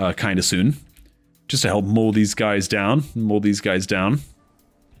 Kind of soon. Just to help mow these guys down.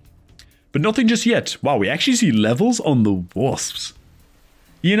 But nothing just yet. Wow, we actually see levels on the Wasps.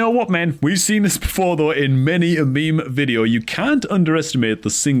 You know what, man? We've seen this before, though, in many a meme video. You can't underestimate the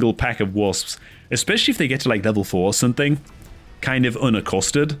single pack of Wasps. Especially if they get to, like, level 4 or something. Kind of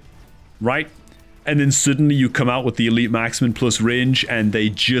unaccosted. Right? And then suddenly you come out with the Elite Marksman plus range, and they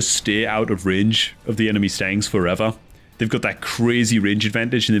just stay out of range of the enemy Stangs forever. They've got that crazy range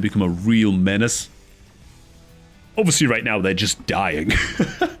advantage, and they become a real menace. Obviously, right now, they're just dying.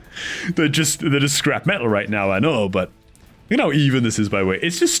 they're just scrap metal right now, I know, but... You know how even this is, by the way.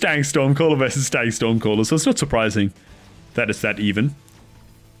 It's just Stang Stormcaller versus Stang Stormcaller, so it's not surprising that it's that even.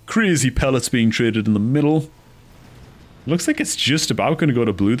 Crazy pellets being traded in the middle. Looks like it's just about going to go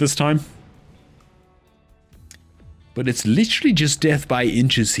to blue this time. But it's literally just death by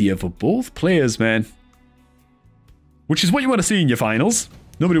inches here for both players, man. Which is what you want to see in your finals.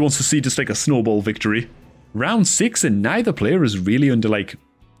 Nobody wants to see just like a snowball victory. Round 6 and neither player is really under like...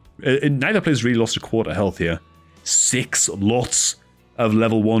 neither player's really lost a quarter health here. 6 lots of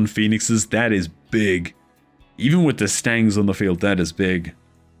level 1 Phoenixes, that is big. Even with the Stangs on the field, that is big.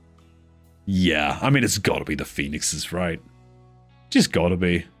 Yeah, I mean, it's gotta be the Phoenixes, right? Just gotta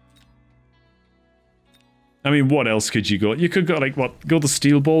be. I mean, what else could you go? You could go, like, what? Go the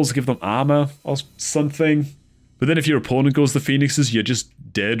Steel Balls, give them armor or something. But then if your opponent goes the Phoenixes, you're just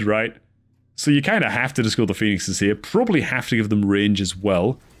dead, right? So you kind of have to just go the Phoenixes here. Probably have to give them range as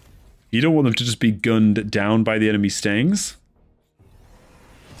well. You don't want them to just be gunned down by the enemy Stangs.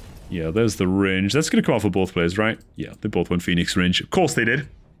 Yeah, there's the range. That's going to come out for both players, right? Yeah, they both went Phoenix range. Of course they did.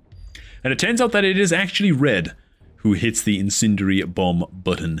 And it turns out that it is actually Red who hits the Incendiary Bomb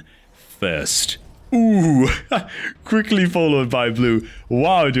button first. Ooh, quickly followed by Blue.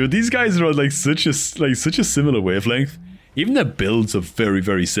 Wow, dude, these guys are on like such a similar wavelength. Even their builds are very,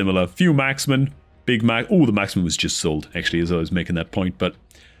 very similar. Few Marksmen, big Max. Oh, the Marksman was just sold, actually, as I was making that point. But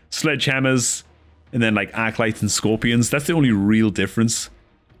Sledgehammers, and then like Arclights and Scorpions. That's the only real difference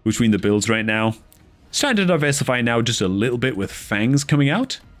between the builds right now. Starting to diversify now just a little bit with Fangs coming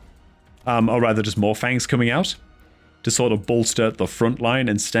out. Or rather, just more Fangs coming out. To sort of bolster the front line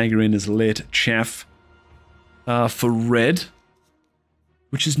and stagger in his late chaff. For Red,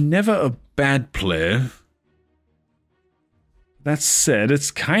 which is never a bad play. That said, it's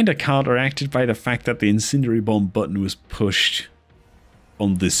kind of counteracted by the fact that the Incendiary Bomb button was pushed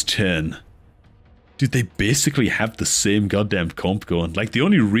on this turn. Dude, they basically have the same goddamn comp going. Like, the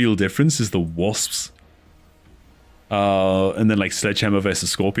only real difference is the Wasps. And then, like, Sledgehammer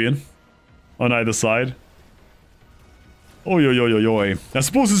versus Scorpion on either side. Oi, oi, oi, oi, oi. I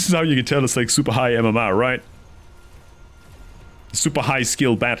suppose this is how you can tell it's, like, super high MMR, right? Super high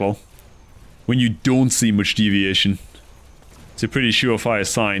skill battle. When you don't see much deviation. It's a pretty surefire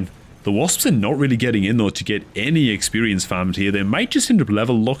sign. The Wasps are not really getting in, though, to get any experience farmed here. They might just end up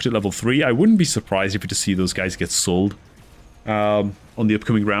locked at level 3. I wouldn't be surprised if we just see those guys get sold on the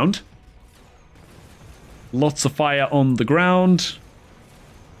upcoming round. Lots of fire on the ground.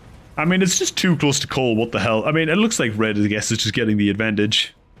 I mean, it's just too close to call. What the hell? I mean, it looks like Red, I guess, is just getting the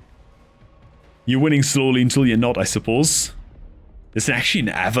advantage. You're winning slowly until you're not, I suppose. There's actually an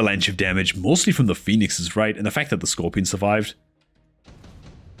avalanche of damage, mostly from the Phoenixes, right? And the fact that the Scorpion survived.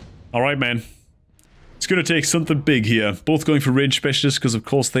 Alright, man. It's going to take something big here. Both going for range specialists because, of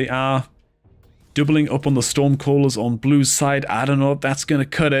course, they are. Doubling up on the Stormcallers on Blue's side. I don't know if that's going to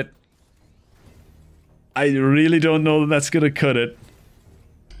cut it. I really don't know that that's going to cut it.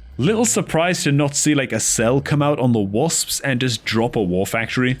 Little surprised to not see, like, a cell come out on the Wasps and just drop a War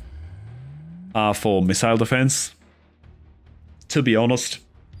Factory. For missile defense. To be honest.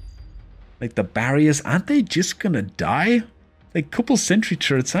 Like, the barriers, aren't they just going to die? Like, couple sentry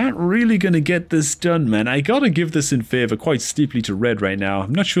turrets aren't really going to get this done, man. I gotta give this in favor quite steeply to Red right now.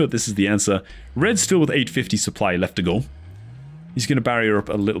 I'm not sure if this is the answer. Red's still with 850 supply left to go. He's going to barrier up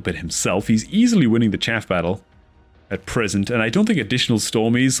a little bit himself. He's easily winning the chaff battle at present. And I don't think additional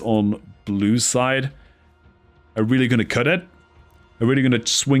Stormies on Blue's side are really going to cut it. Are really going to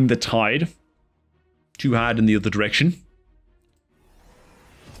swing the tide too hard in the other direction.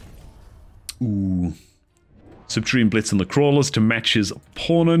 Ooh. Subterranean Blitz on the Crawlers to match his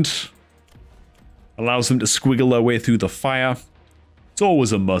opponent. Allows them to squiggle their way through the fire. It's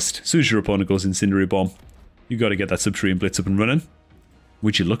always a must. As soon as your opponent goes Incendiary Bomb, you got to get that Subterranean Blitz up and running.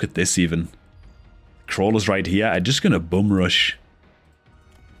 Would you look at this even? Crawlers right here are just going to bum rush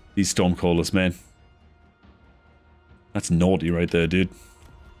these Stormcallers, man. That's naughty right there, dude.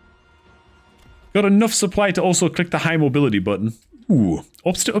 Got enough supply to also click the high mobility button. Ooh,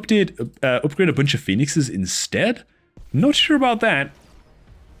 opts to upgrade a bunch of Phoenixes instead? Not sure about that.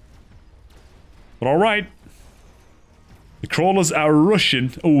 But alright. The crawlers are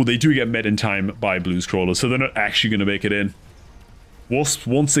rushing. Oh, they do get met in time by Blue's crawlers, so they're not actually going to make it in. Wasps,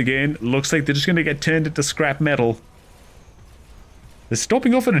 once again, looks like they're just going to get turned into scrap metal. They're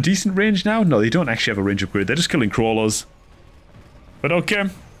stopping off at a decent range now? No, they don't actually have a range upgrade. They're just killing crawlers. But okay.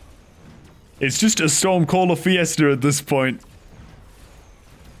 It's just a Stormcaller Fiesta at this point.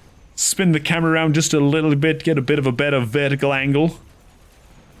 Spin the camera around just a little bit, get a bit of a better vertical angle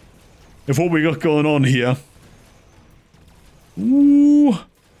of what we got going on here. Ooh. Are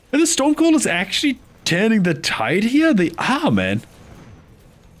the Stormcallers actually turning the tide here? They are, man.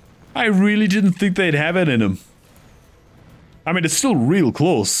 I really didn't think they'd have it in them. I mean, it's still real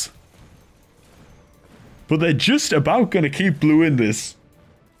close. But they're just about going to keep Blue in this.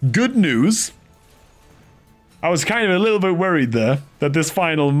 Good news. I was kind of a little bit worried there that this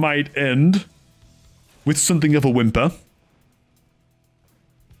final might end with something of a whimper.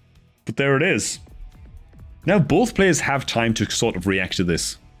 But there it is. Now both players have time to sort of react to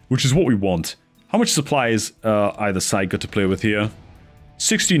this, which is what we want. How much supplies either side got to play with here?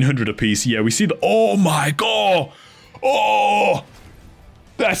 1,600 apiece. Yeah, we see the... Oh my god! Oh!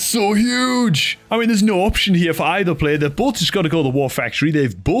 That's so huge! I mean, there's no option here for either player. They've both just got to go to the War Factory.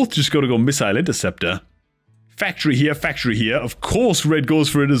 They've both just got to go Missile Interceptor. Factory here, factory here. Of course Red goes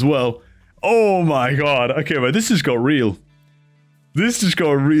for it as well. Oh my god. Okay, well, this just got real. This just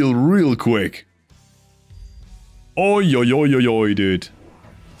got real quick. Oi, dude.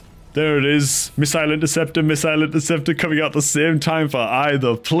 There it is. Missile Interceptor coming out at the same time for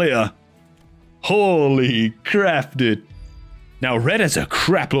either player. Holy crap, dude. Now, Red has a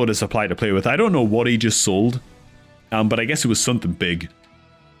crap load of supply to play with. I don't know what he just sold. But I guess it was something big.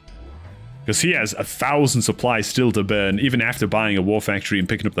 Because he has 1,000 supplies still to burn, even after buying a War Factory and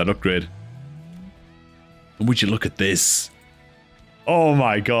picking up that upgrade. And would you look at this? Oh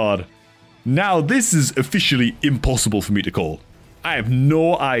my god. Now this is officially impossible for me to call. I have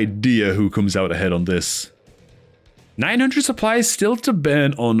no idea who comes out ahead on this. 900 supplies still to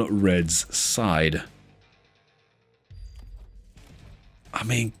burn on Red's side. I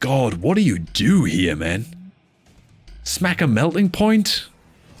mean, god, what do you do here, man? Smack a melting point?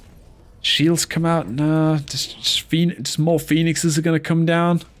 Shields come out? Nah, just more Phoenixes are gonna come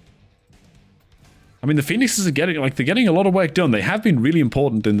down. I mean, the Phoenixes are getting, like, they're getting a lot of work done. They have been really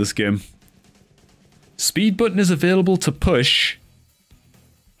important in this game. Speed button is available to push.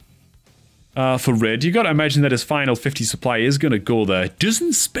 For Red, you gotta imagine that his final 50 supply is gonna go there.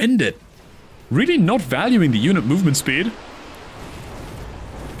 Doesn't spend it. Really not valuing the unit movement speed.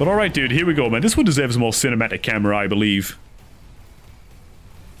 But alright, dude, here we go, man. This one deserves more cinematic camera, I believe.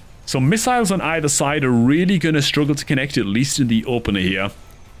 So missiles on either side are really gonna struggle to connect, at least in the opener here.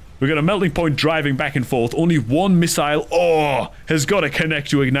 We've got a melting point driving back and forth. Only one missile, has got to connect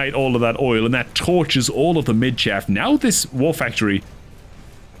to ignite all of that oil, and that torches all of the mid-shaft. Now this War Factory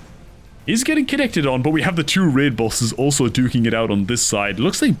is getting connected on, but we have the two raid bosses also duking it out on this side.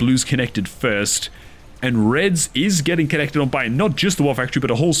 Looks like Blue's connected first, and Red's is getting connected on by not just the War Factory,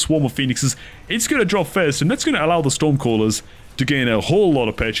 but a whole swarm of Phoenixes. It's going to drop first, and that's going to allow the Stormcallers to gain a whole lot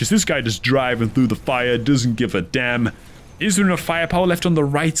of purchase. This guy just driving through the fire, doesn't give a damn. Is there enough firepower left on the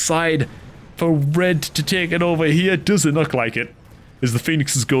right side for Red to take it over here? Doesn't look like it, as the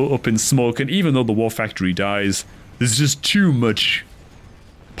Phoenixes go up in smoke, and even though the War Factory dies, there's just too much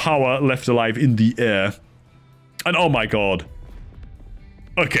power left alive in the air. And oh my god.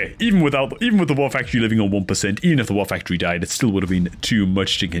 Okay, even with the War Factory living on 1%, even if the War Factory died, it still would have been too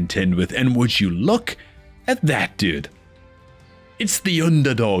much to contend with. And would you look at that, dude? It's the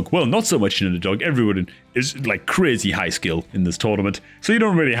underdog. Well, not so much an underdog. Everyone is like crazy high skill in this tournament. So you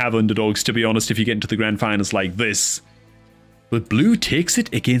don't really have underdogs, to be honest, if you get into the grand finals like this. But Blue takes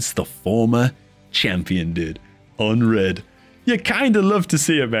it against the former champion, dude. On Red. You kind of love to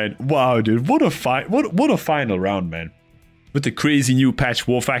see it, man. Wow, dude. What a fight. What a final round, man. With the crazy new patch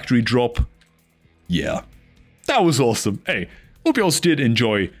War Factory drop. Yeah. That was awesome. Hey, hope you all did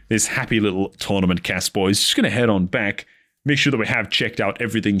enjoy this happy little tournament cast, boys. Just gonna head on back. Make sure that we have checked out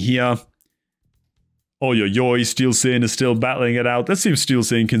everything here. Oh, yo, Steel Sane is still battling it out. Let's see if Steel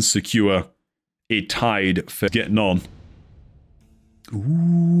Sane can secure a tide for getting on.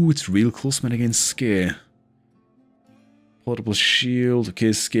 Ooh, it's real close, man, against Scare. Portable shield.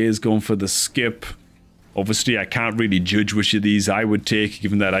 Okay, Scare's going for the skip. Obviously, I can't really judge which of these I would take,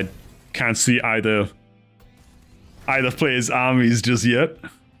 given that I can't see either player's armies just yet.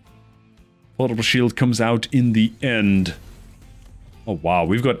 Portable shield comes out in the end. Oh wow,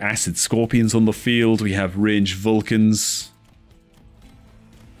 we've got acid scorpions on the field. We have ranged Vulcans.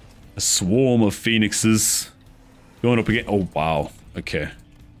 A swarm of phoenixes going up again. Oh, wow. Okay.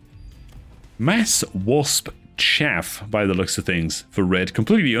 Mass wasp chaff, by the looks of things, for red.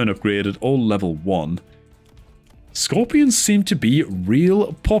 Completely unupgraded, all level 1. Scorpions seem to be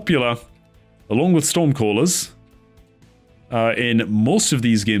real popular, along with stormcallers, in most of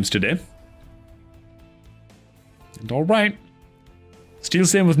these games today. And alright. Steel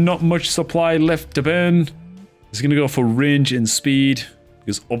Sand with not much supply left to burn. He's gonna go for range and speed,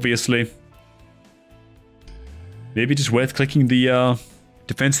 because obviously... Maybe just worth clicking the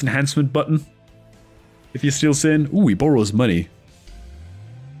defense enhancement button. If you're still saying, ooh, he borrows money.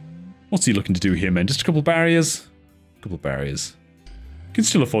 What's he looking to do here, man? Just a couple barriers? A couple barriers. Can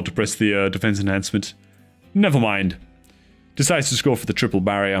still afford to press the defense enhancement. Never mind. Decides to just go for the triple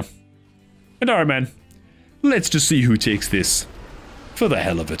barrier. And alright, man. Let's just see who takes this. For the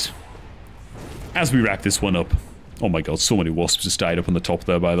hell of it. As we wrap this one up. Oh my god, so many wasps just died up on the top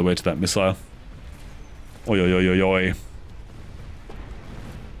there, by the way, to that missile. Oi, oi, oi, oi, oi.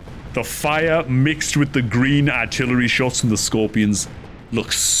 The fire mixed with the green artillery shots from the Scorpions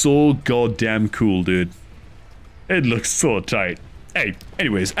looks so goddamn cool, dude. It looks so tight. Hey,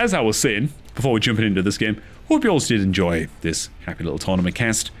 anyways, as I was saying, before we jump into this game, hope you all did enjoy this happy little tournament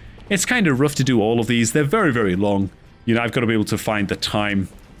cast. It's kind of rough to do all of these. They're very, very long. You know, I've got to be able to find the time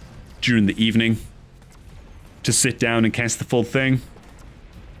during the evening to sit down and cast the full thing.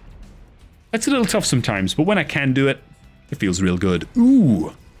 It's a little tough sometimes, but when I can do it, it feels real good.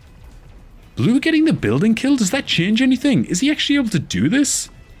 Ooh. Blue getting the building kill? Does that change anything? Is he actually able to do this?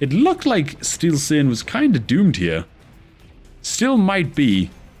 It looked like Steel Sand was kind of doomed here. Still might be.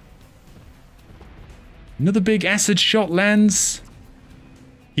 Another big acid shot lands.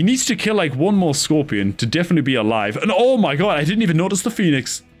 He needs to kill like one more Scorpion to definitely be alive. And oh my god, I didn't even notice the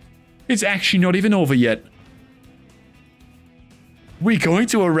Phoenix. It's actually not even over yet. We're going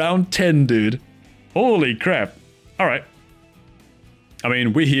to around 10, dude. Holy crap. Alright. I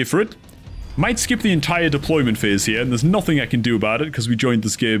mean, we're here for it. Might skip the entire deployment phase here, and there's nothing I can do about it because we joined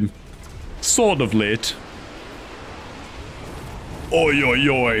this game sort of late. Oi, oi,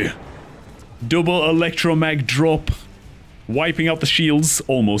 oi. Double electromag drop. Wiping out the shields,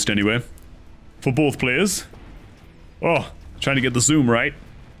 almost anyway, for both players. Oh, trying to get the zoom right.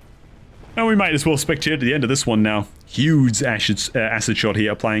 And we might as well spectate at the end of this one now. Huge acid shot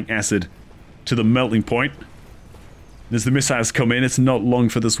here, applying acid to the melting point. As the missiles come in, it's not long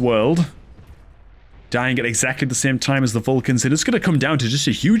for this world. Dying at exactly the same time as the Vulcans, and it's going to come down to just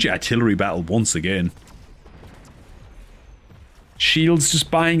a huge artillery battle once again. Shields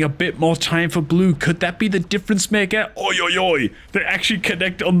just buying a bit more time for blue. Could that be the difference maker? Oi, oi, oi. They actually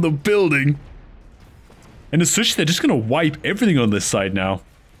connect on the building. And as such, they're just going to wipe everything on this side now.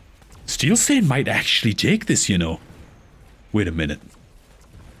 Steel Sand might actually take this, you know. Wait a minute.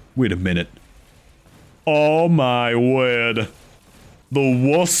 Wait a minute. Oh my word.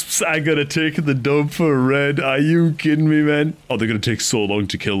 The wasps are going to take the dub for red. Are you kidding me, man? Oh, they're going to take so long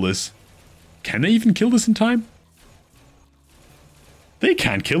to kill this. Can they even kill this in time? They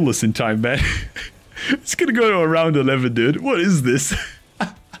can't kill this in time, man. It's gonna go to around 11, dude. What is this?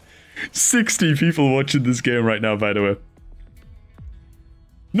 60 people watching this game right now, by the way.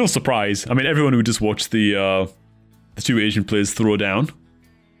 No surprise. I mean, everyone who just watched the two Asian players throw down.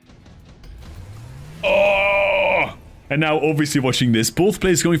 Oh! And now, obviously, watching this, both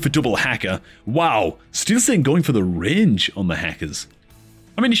players going for double hacker. Wow. Steel Sand going for the range on the hackers.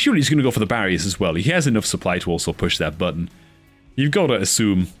 I mean, surely he's gonna go for the barriers as well. He has enough supply to also push that button. You've got to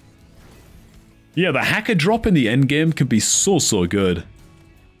assume. Yeah, the hacker drop in the endgame can be so, so good.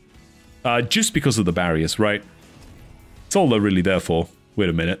 Just because of the barriers, right? It's all they're really there for. Wait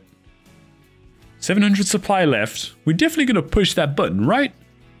a minute. 700 supply left. We're definitely going to push that button, right?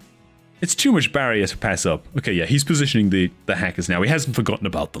 It's too much barrier to pass up. Okay, yeah, he's positioning the hackers now. He hasn't forgotten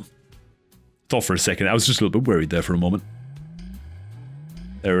about them. Thought for a second. I was just a little bit worried there for a moment.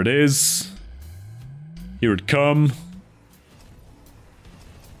 There it is. Here it come.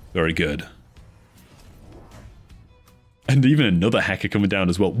 Very good. And even another hacker coming down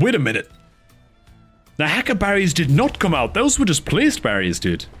as well. Wait a minute. The hacker barriers did not come out. Those were just placed barriers,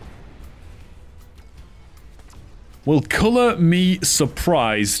 dude. Well, color me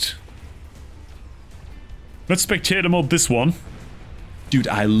surprised. Let's spectator mode this one. Dude,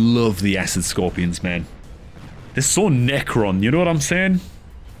 I love the acid scorpions, man. They're so Necron, you know what I'm saying?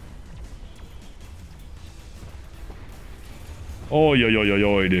 Oh, yo, yo, yo,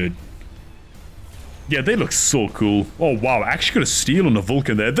 yo, dude. Yeah, they look so cool. Oh, wow. I actually got a steal on a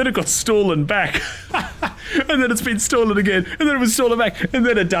Vulcan there. Then it got stolen back. And then it's been stolen again. And then it was stolen back. And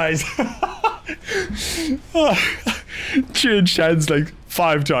then it dies. Changed hands like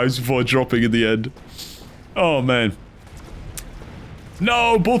 5 times before dropping in the end. Oh, man.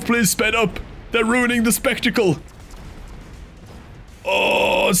 No, both players sped up. They're ruining the spectacle.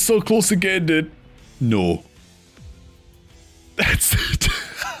 Oh, it's so close again, dude. No. That's it.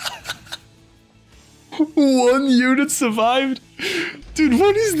 1 unit survived. Dude,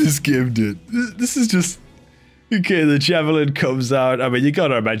 what is this game, dude? This is just... Okay, the Javelin comes out. I mean, you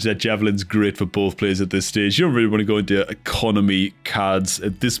gotta imagine that Javelin's great for both players at this stage. You don't really want to go into economy cards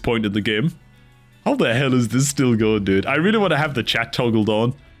at this point in the game. How the hell is this still going, dude? I really want to have the chat toggled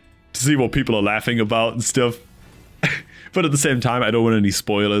on to see what people are laughing about and stuff. But at the same time, I don't want any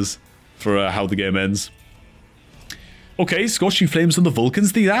spoilers for how the game ends. Okay, Scorching Flames on the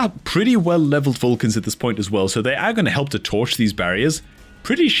Vulcans. These are pretty well leveled Vulcans at this point as well, so they are going to help to torch these barriers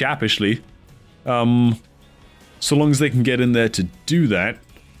pretty sharpishly. So long as they can get in there to do that.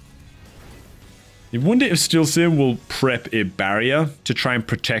 I wonder if Steelsin will prep a barrier to try and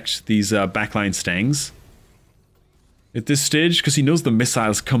protect these backline stangs at this stage, because he knows the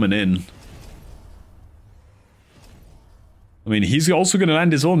missile's coming in. I mean, he's also going to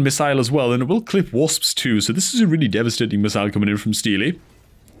land his own missile as well, and it will clip Wasps too, so this is a really devastating missile coming in from Steely.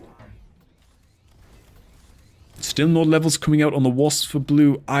 Still no levels coming out on the Wasps for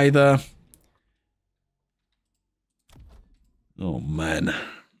blue either. Oh man,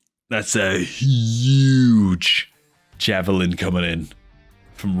 that's a huge Javelin coming in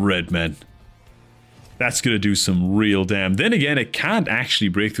from red, man. That's going to do some real damn. Then again, it can't actually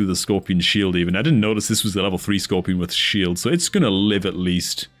break through the Scorpion shield even. I didn't notice this was the level 3 Scorpion with shield, so it's going to live at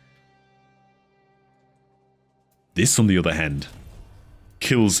least. This, on the other hand,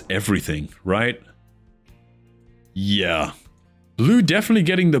 kills everything, right? Yeah. Blue definitely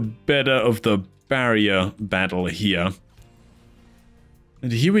getting the better of the barrier battle here.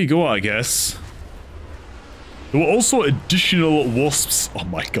 And here we go, I guess. There were also additional Wasps. Oh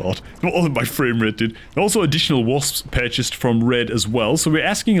my god. Oh, my frame rate, dude. There were also additional Wasps purchased from red as well. So we're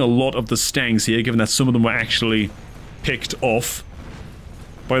asking a lot of the stangs here, given that some of them were actually picked off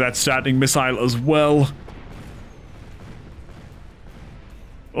by that starting missile as well.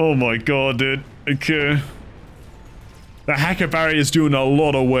 Oh my god, dude. Okay. The hacker barrier is doing a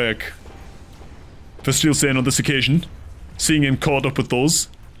lot of work for Steelsin on this occasion. Seeing him caught up with those.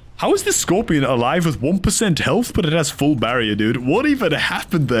 How is this Scorpion alive with 1% health, but it has full barrier, dude? What even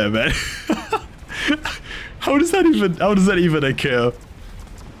happened there, man? How does that even occur?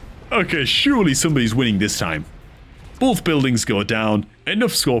 Okay, surely somebody's winning this time. Both buildings go down,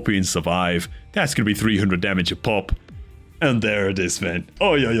 enough Scorpions survive. That's gonna be 300 damage a pop. And there it is, man.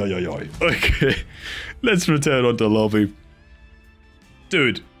 Oh, yeah. Okay, let's return onto lobby.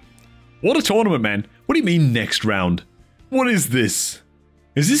 Dude, what a tournament, man. What do you mean next round? What is this?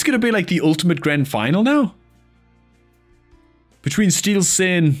 Is this going to be like the ultimate grand final now? Between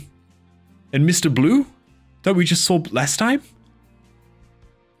Steelsin and Mr. Blue? That we just saw last time?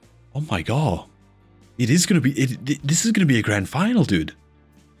 Oh my god. It is going to be... this is going to be a grand final, dude.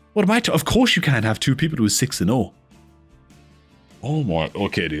 What am I... Of course you can't have two people who are 6-0. Oh my...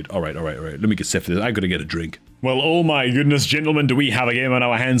 Okay, dude. Alright. Let me get set for this. I gotta get a drink. Well, oh my goodness, gentlemen, do we have a game on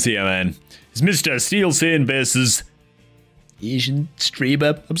our hands here, man. It's Mr. Steelsin versus... Asian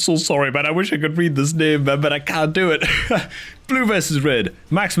streamer. I'm so sorry, man. I wish I could read this name, man, but I can't do it. Blue versus red.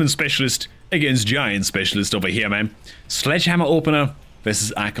 Marksman specialist against giant specialist over here, man. Sledgehammer opener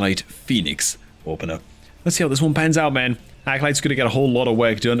versus Acolyte Phoenix opener. Let's see how this one pans out, man. Acolyte's gonna get a whole lot of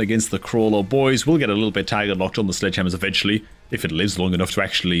work done against the Crawler boys. We'll get a little bit target locked on the Sledgehammers eventually, if it lives long enough to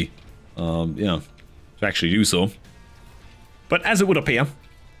actually, to actually do so. But as it would appear,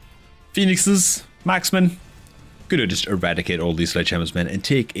 Phoenix's Marksman gonna just eradicate all these Sledgehammers, man, and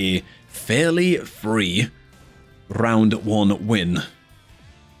take a fairly free round 1 win.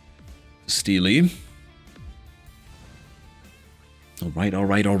 Steely. Alright.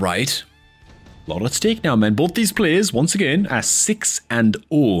 A lot at stake now, man. Both these players, once again, are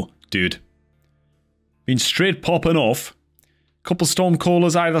 6-0, dude. Been straight popping off. Couple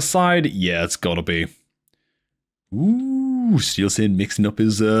Stormcallers either side. Yeah, it's gotta be. Ooh, Steelsin mixing up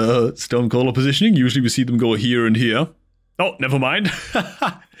his Stormcaller positioning. Usually we see them go here and here. Oh, never mind.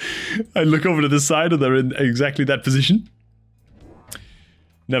 I look over to this side and they're in exactly that position.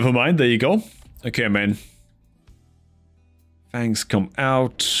 Never mind, there you go. Okay, man. Fangs come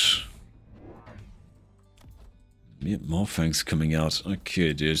out. Yeah, more fangs coming out.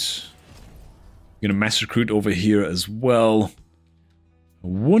 Okay, dude. Gonna mass recruit over here as well. I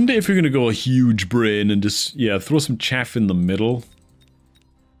wonder if we're gonna go a huge brain and just, yeah, throw some chaff in the middle.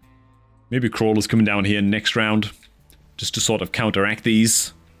 Maybe Crawler's coming down here next round, just to sort of counteract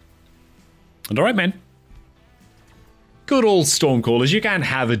these. And alright, man. Good old Stormcallers. You can't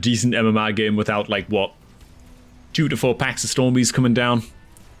have a decent MMR game without, like, what? 2 to 4 packs of Stormies coming down.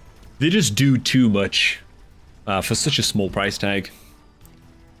 They just do too much for such a small price tag.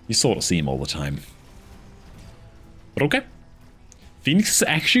 You sort of see them all the time. But okay. Phoenix is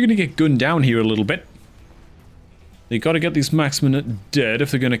actually going to get gunned down here a little bit. They got to get these marksmen dead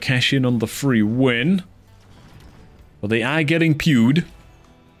if they're going to cash in on the free win. But they are getting pewed.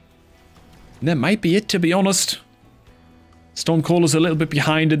 And that might be it, to be honest. Stormcaller's a little bit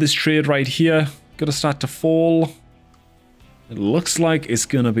behind in this trade right here. Gotta start to fall. It looks like it's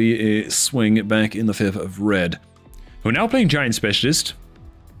gonna be a swing back in the favor of red. We're now playing Giant Specialist.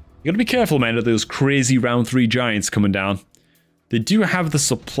 You gotta be careful, man, of those crazy round 3 giants coming down. They do have the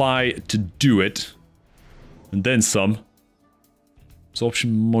supply to do it. And then some.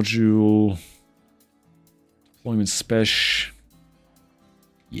 Absorption module. Deployment special.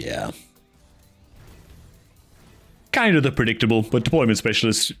 Yeah. Kind of the predictable, but deployment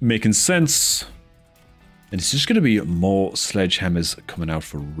specialist making sense. And it's just going to be more sledgehammers coming out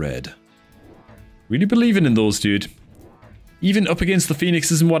for red. Really believing in those, dude. Even up against the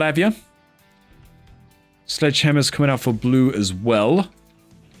phoenixes and what have you. Sledgehammers coming out for blue as well.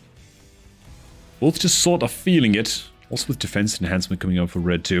 Both just sort of feeling it. Also with defense enhancement coming out for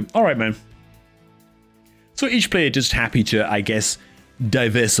red too. Alright, man. So each player just happy to, I guess,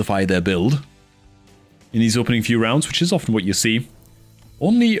 diversify their build in these opening few rounds, which is often what you see.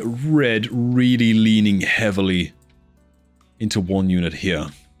 Only red really leaning heavily into one unit here.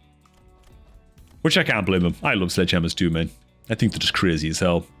 Which I can't blame them. I love sledgehammers too, man. I think they're just crazy as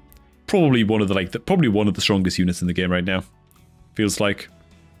hell. Probably one of the probably one of the strongest units in the game right now. Feels like.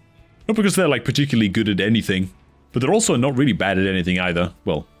 Not because they're like particularly good at anything, but they're also not really bad at anything either.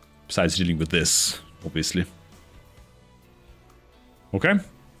 Well, besides dealing with this, obviously. Okay.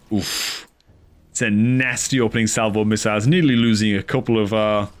 Oof. It's a nasty opening salvo of missiles, nearly losing a couple of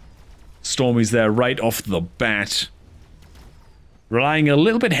Stormies there right off the bat. Relying a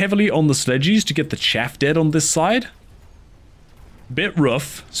little bit heavily on the sledgies to get the chaff dead on this side. Bit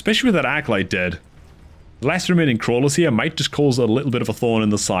rough, especially with that Acolyte dead. The last remaining crawlers here might just cause a little bit of a thorn in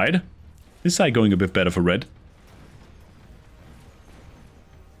the side. This side going a bit better for red.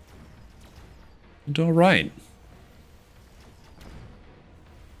 And alright.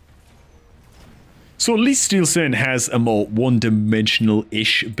 So at least Steel Sin has a more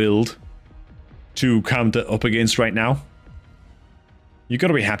one-dimensional-ish build to counter up against right now. You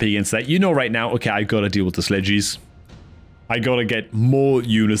gotta be happy against that. You know right now, okay, I gotta deal with the sledgies. I gotta get more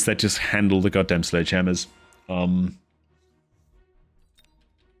units that just handle the goddamn sledgehammers. Gotta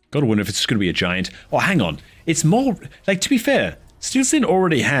wonder if it's just gonna be a giant. Oh, hang on. It's more... Like, to be fair, Steel Sin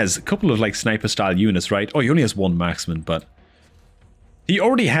already has a couple of, like, sniper-style units, right? Oh, he only has one marksman, but... He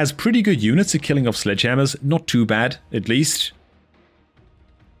already has pretty good units at killing off sledgehammers. Not too bad, at least.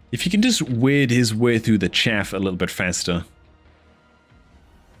 If he can just wade his way through the chaff a little bit faster,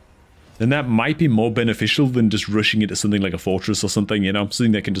 then that might be more beneficial than just rushing into something like a fortress or something, you know?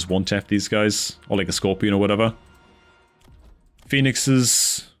 Something that can just one-tap these guys. Or like a scorpion or whatever.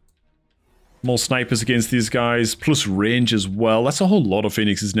 Phoenixes. More snipers against these guys. Plus range as well. That's a whole lot of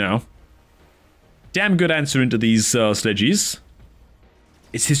phoenixes now. Damn good answer into these sledgies.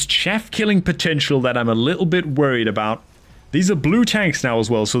 It's his chaff killing potential that I'm a little bit worried about. These are blue tanks now as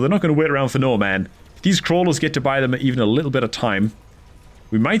well, so they're not going to wait around for no man. If these crawlers get to buy them even a little bit of time,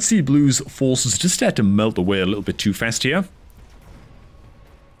 we might see blue's forces just start to melt away a little bit too fast here.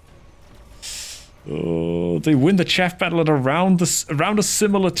 They win the chaff battle at around a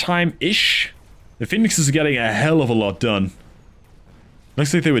similar time-ish. The phoenixes are getting a hell of a lot done.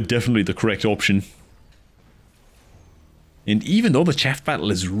 Looks like they were definitely the correct option. And even though the chaff battle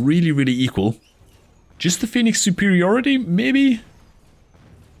is really, really equal, just the phoenix superiority, maybe?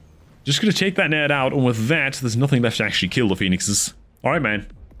 Just gonna take that net out, and with that, there's nothing left to actually kill the phoenixes. Alright, man.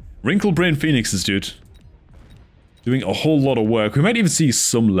 Wrinkle brain phoenixes, dude. Doing a whole lot of work. We might even see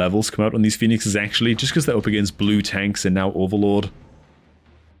some levels come out on these phoenixes, actually, just because they're up against blue tanks and now Overlord.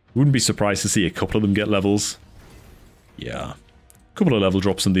 Wouldn't be surprised to see a couple of them get levels. Yeah. A couple of level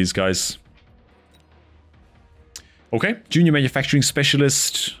drops on these guys. Okay, Junior Manufacturing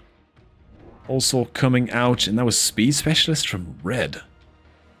Specialist also coming out, and that was Speed Specialist from red.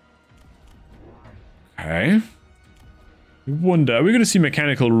 Okay. I wonder, are we going to see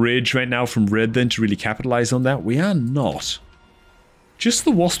Mechanical Rage right now from red then to really capitalize on that? We are not. Just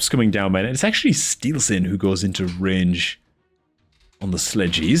the Wasps coming down, man, and it's actually Steel Sin who goes into range on the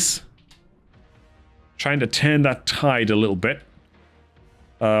sledgies. Trying to turn that tide a little bit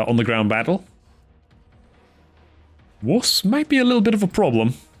on the ground battle. Wasps might be a little bit of a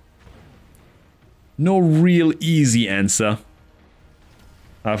problem. No real easy answer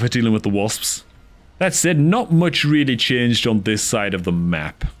for dealing with the wasps. That said, not much really changed on this side of the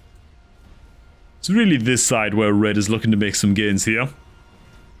map. It's really this side where red is looking to make some gains here.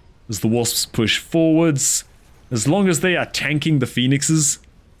 As the wasps push forwards, as long as they are tanking the phoenixes,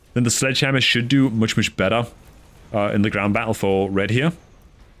 then the sledgehammer should do much, much better in the ground battle for red here.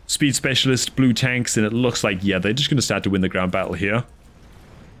 Speed specialist, blue tanks, and it looks like, yeah, they're just going to start to win the ground battle here.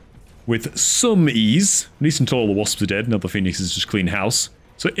 With some ease, at least until all the wasps are dead, now the phoenixes just clean house.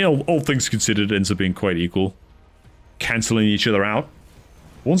 So, you know, all things considered, it ends up being quite equal. Cancelling each other out.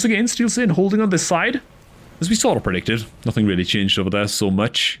 Once again, Steel Sin holding on this side. As we sort of predicted, nothing really changed over there so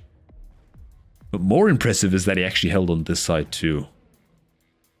much. But more impressive is that he actually held on this side too.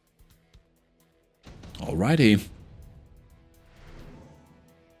 Alrighty.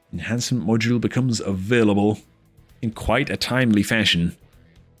 Enhancement module becomes available in quite a timely fashion.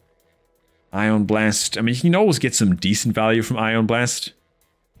 Ion Blast. I mean, you can always get some decent value from Ion Blast.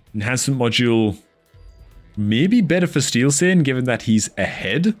 Enhancement module maybe better for Steel Sin, given that he's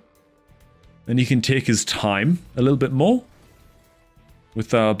ahead. And he can take his time a little bit more.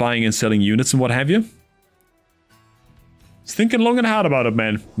 With buying and selling units and what have you. He's thinking long and hard about it,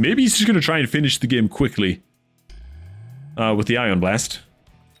 man. Maybe he's just going to try and finish the game quickly. With the Ion Blast.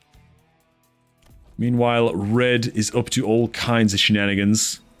 Meanwhile, red is up to all kinds of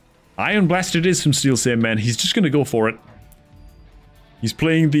shenanigans. Ion Blast it is from Steel Sin, man. He's just going to go for it. He's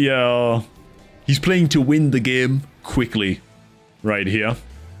playing the, he's playing to win the game quickly. Right here.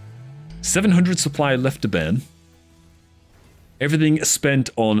 700 supply left to burn. Everything spent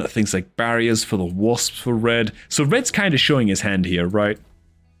on things like barriers for the wasps for red. So red's kind of showing his hand here, right?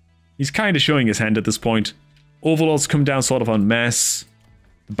 He's kind of showing his hand at this point. Overlords come down sort of en masse.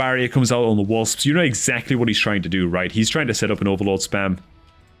 The barrier comes out on the wasps. You know exactly what he's trying to do, right? He's trying to set up an overlord spam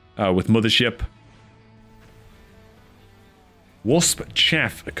with Mothership. Wasp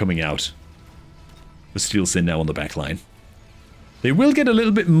Chaff are coming out. With Steel Sin now on the back line. They will get a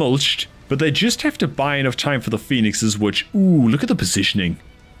little bit mulched, but they just have to buy enough time for the phoenixes, which, ooh, look at the positioning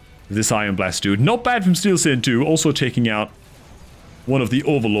of this Ion Blast dude. Not bad from Steel Sin too, also taking out one of the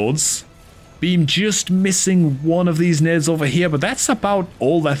overlords. Beam just missing one of these nades over here, but that's about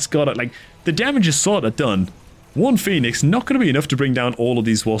all that's got it. Like, the damage is sort of done. One phoenix, not going to be enough to bring down all of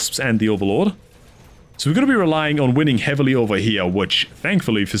these wasps and the overlord. So we're going to be relying on winning heavily over here, which,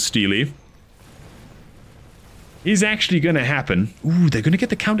 thankfully for Steely, is actually going to happen. Ooh, they're going to get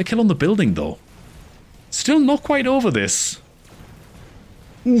the counter kill on the building, though. Still not quite over this.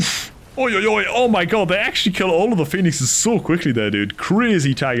 Oof. Oi, oi, oi. Oh my god, they actually kill all of the phoenixes so quickly there, dude.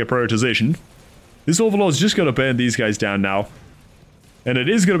 Crazy target prioritization. This overlord's just going to burn these guys down now. And it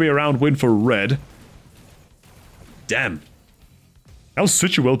is going to be a round win for red. Damn. That was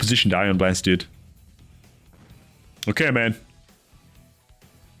such a well-positioned Ion Blast, dude. Okay, man.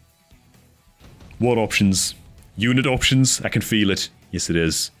 What options? Unit options? I can feel it. Yes, it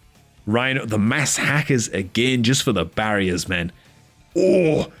is. Rhino, the mass hackers again, just for the barriers, man.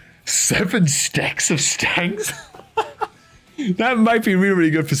 Oh, 7 stacks of stangs. That might be really,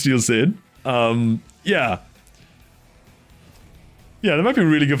 really good for Steel Sin. Yeah. Yeah, that might be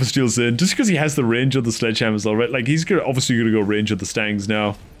really good for Steel Sin, just because he has the range of the sledgehammers already. Like, he's obviously going to go range of the stangs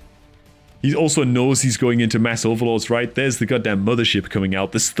now. He also knows he's going into mass overlords, right? There's the goddamn mothership coming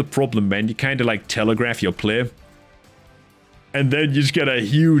out. This is the problem, man. You kind of like telegraph your play. And then you just get a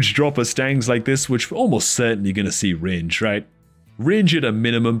huge drop of stangs like this, which we're almost certainly going to see range, right? Range at a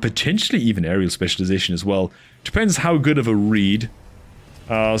minimum, potentially even aerial specialization as well. Depends how good of a read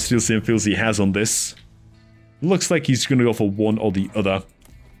Steel Sin feels he has on this. Looks like he's going to go for one or the other.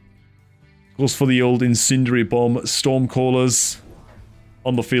 Goes for the old incendiary bomb, Stormcallers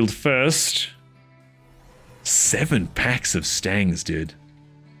on the field first. 7 packs of stangs, dude.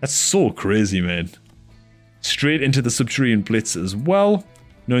 That's so crazy, man. Straight into the Subterranean Blitz as well,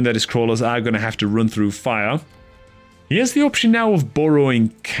 knowing that his crawlers are going to have to run through fire. He has the option now of borrowing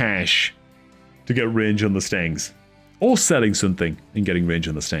cash to get range on the stangs. Or selling something and getting range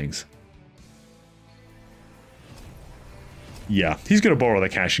on the stangs. Yeah, he's going to borrow the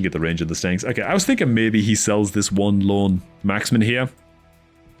cash and get the range on the stangs. Okay, I was thinking maybe he sells this one lone marksman here.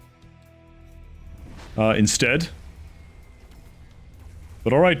 Instead.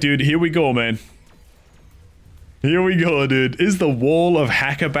 But alright, dude, here we go, man. Here we go, dude. Is the wall of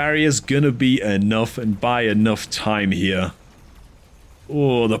hacker barriers gonna be enough and buy enough time here?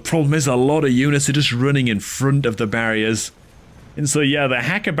 Oh, the problem is a lot of units are just running in front of the barriers. And so, yeah, the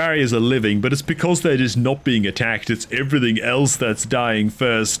hacker barriers are living, but it's because they're just not being attacked. It's everything else that's dying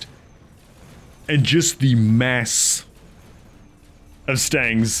first. And just the mass of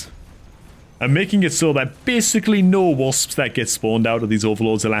stangs I'm making it so that basically no wasps that get spawned out of these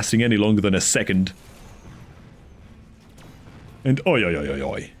overlords are lasting any longer than a second. And oi, oi, oi, oi,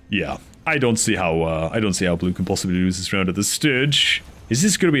 oi. Yeah, I don't see how blue can possibly lose this round at this stage. Is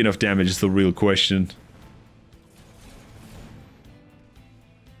this going to be enough damage is the real question.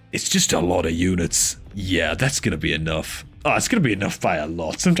 It's just a lot of units. Yeah, that's going to be enough. Oh, it's going to be enough by a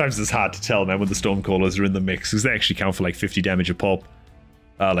lot. Sometimes it's hard to tell, man, when the Stormcallers are in the mix, because they actually count for like 50 damage a pop.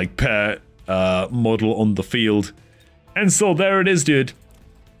 Like per model on the field. And so there it is, dude.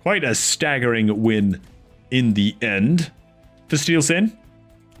 Quite a staggering win in the end for Steel Sin.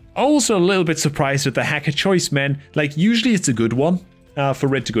 Also a little bit surprised at the hacker choice, man. Like, usually it's a good one for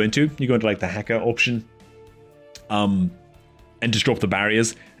Red to go into. You go into like the hacker option. And just drop the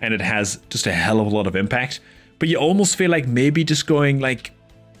barriers, and it has just a hell of a lot of impact. But you almost feel like maybe just going like,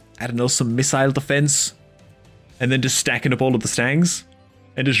 I don't know, some missile defense, and then just stacking up all of the stangs,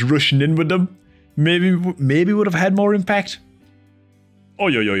 and just rushing in with them, maybe would have had more impact.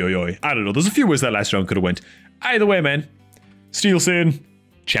 Oi, oi, oi, oi, oi. I don't know, there's a few ways that last round could have went. Either way, man. Steel Sin,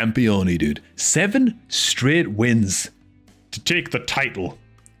 Championi, dude. 7 straight wins to take the title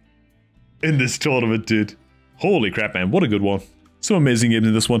in this tournament, dude. Holy crap, man. What a good one. Some amazing games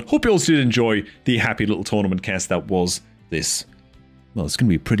in this one. Hope you all did enjoy the happy little tournament cast that was this. Well, it's going to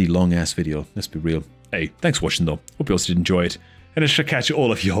be a pretty long-ass video. Let's be real. Hey, thanks for watching, though. Hope you all did enjoy it. And I shall catch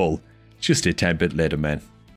all of you all just a tad bit later, man.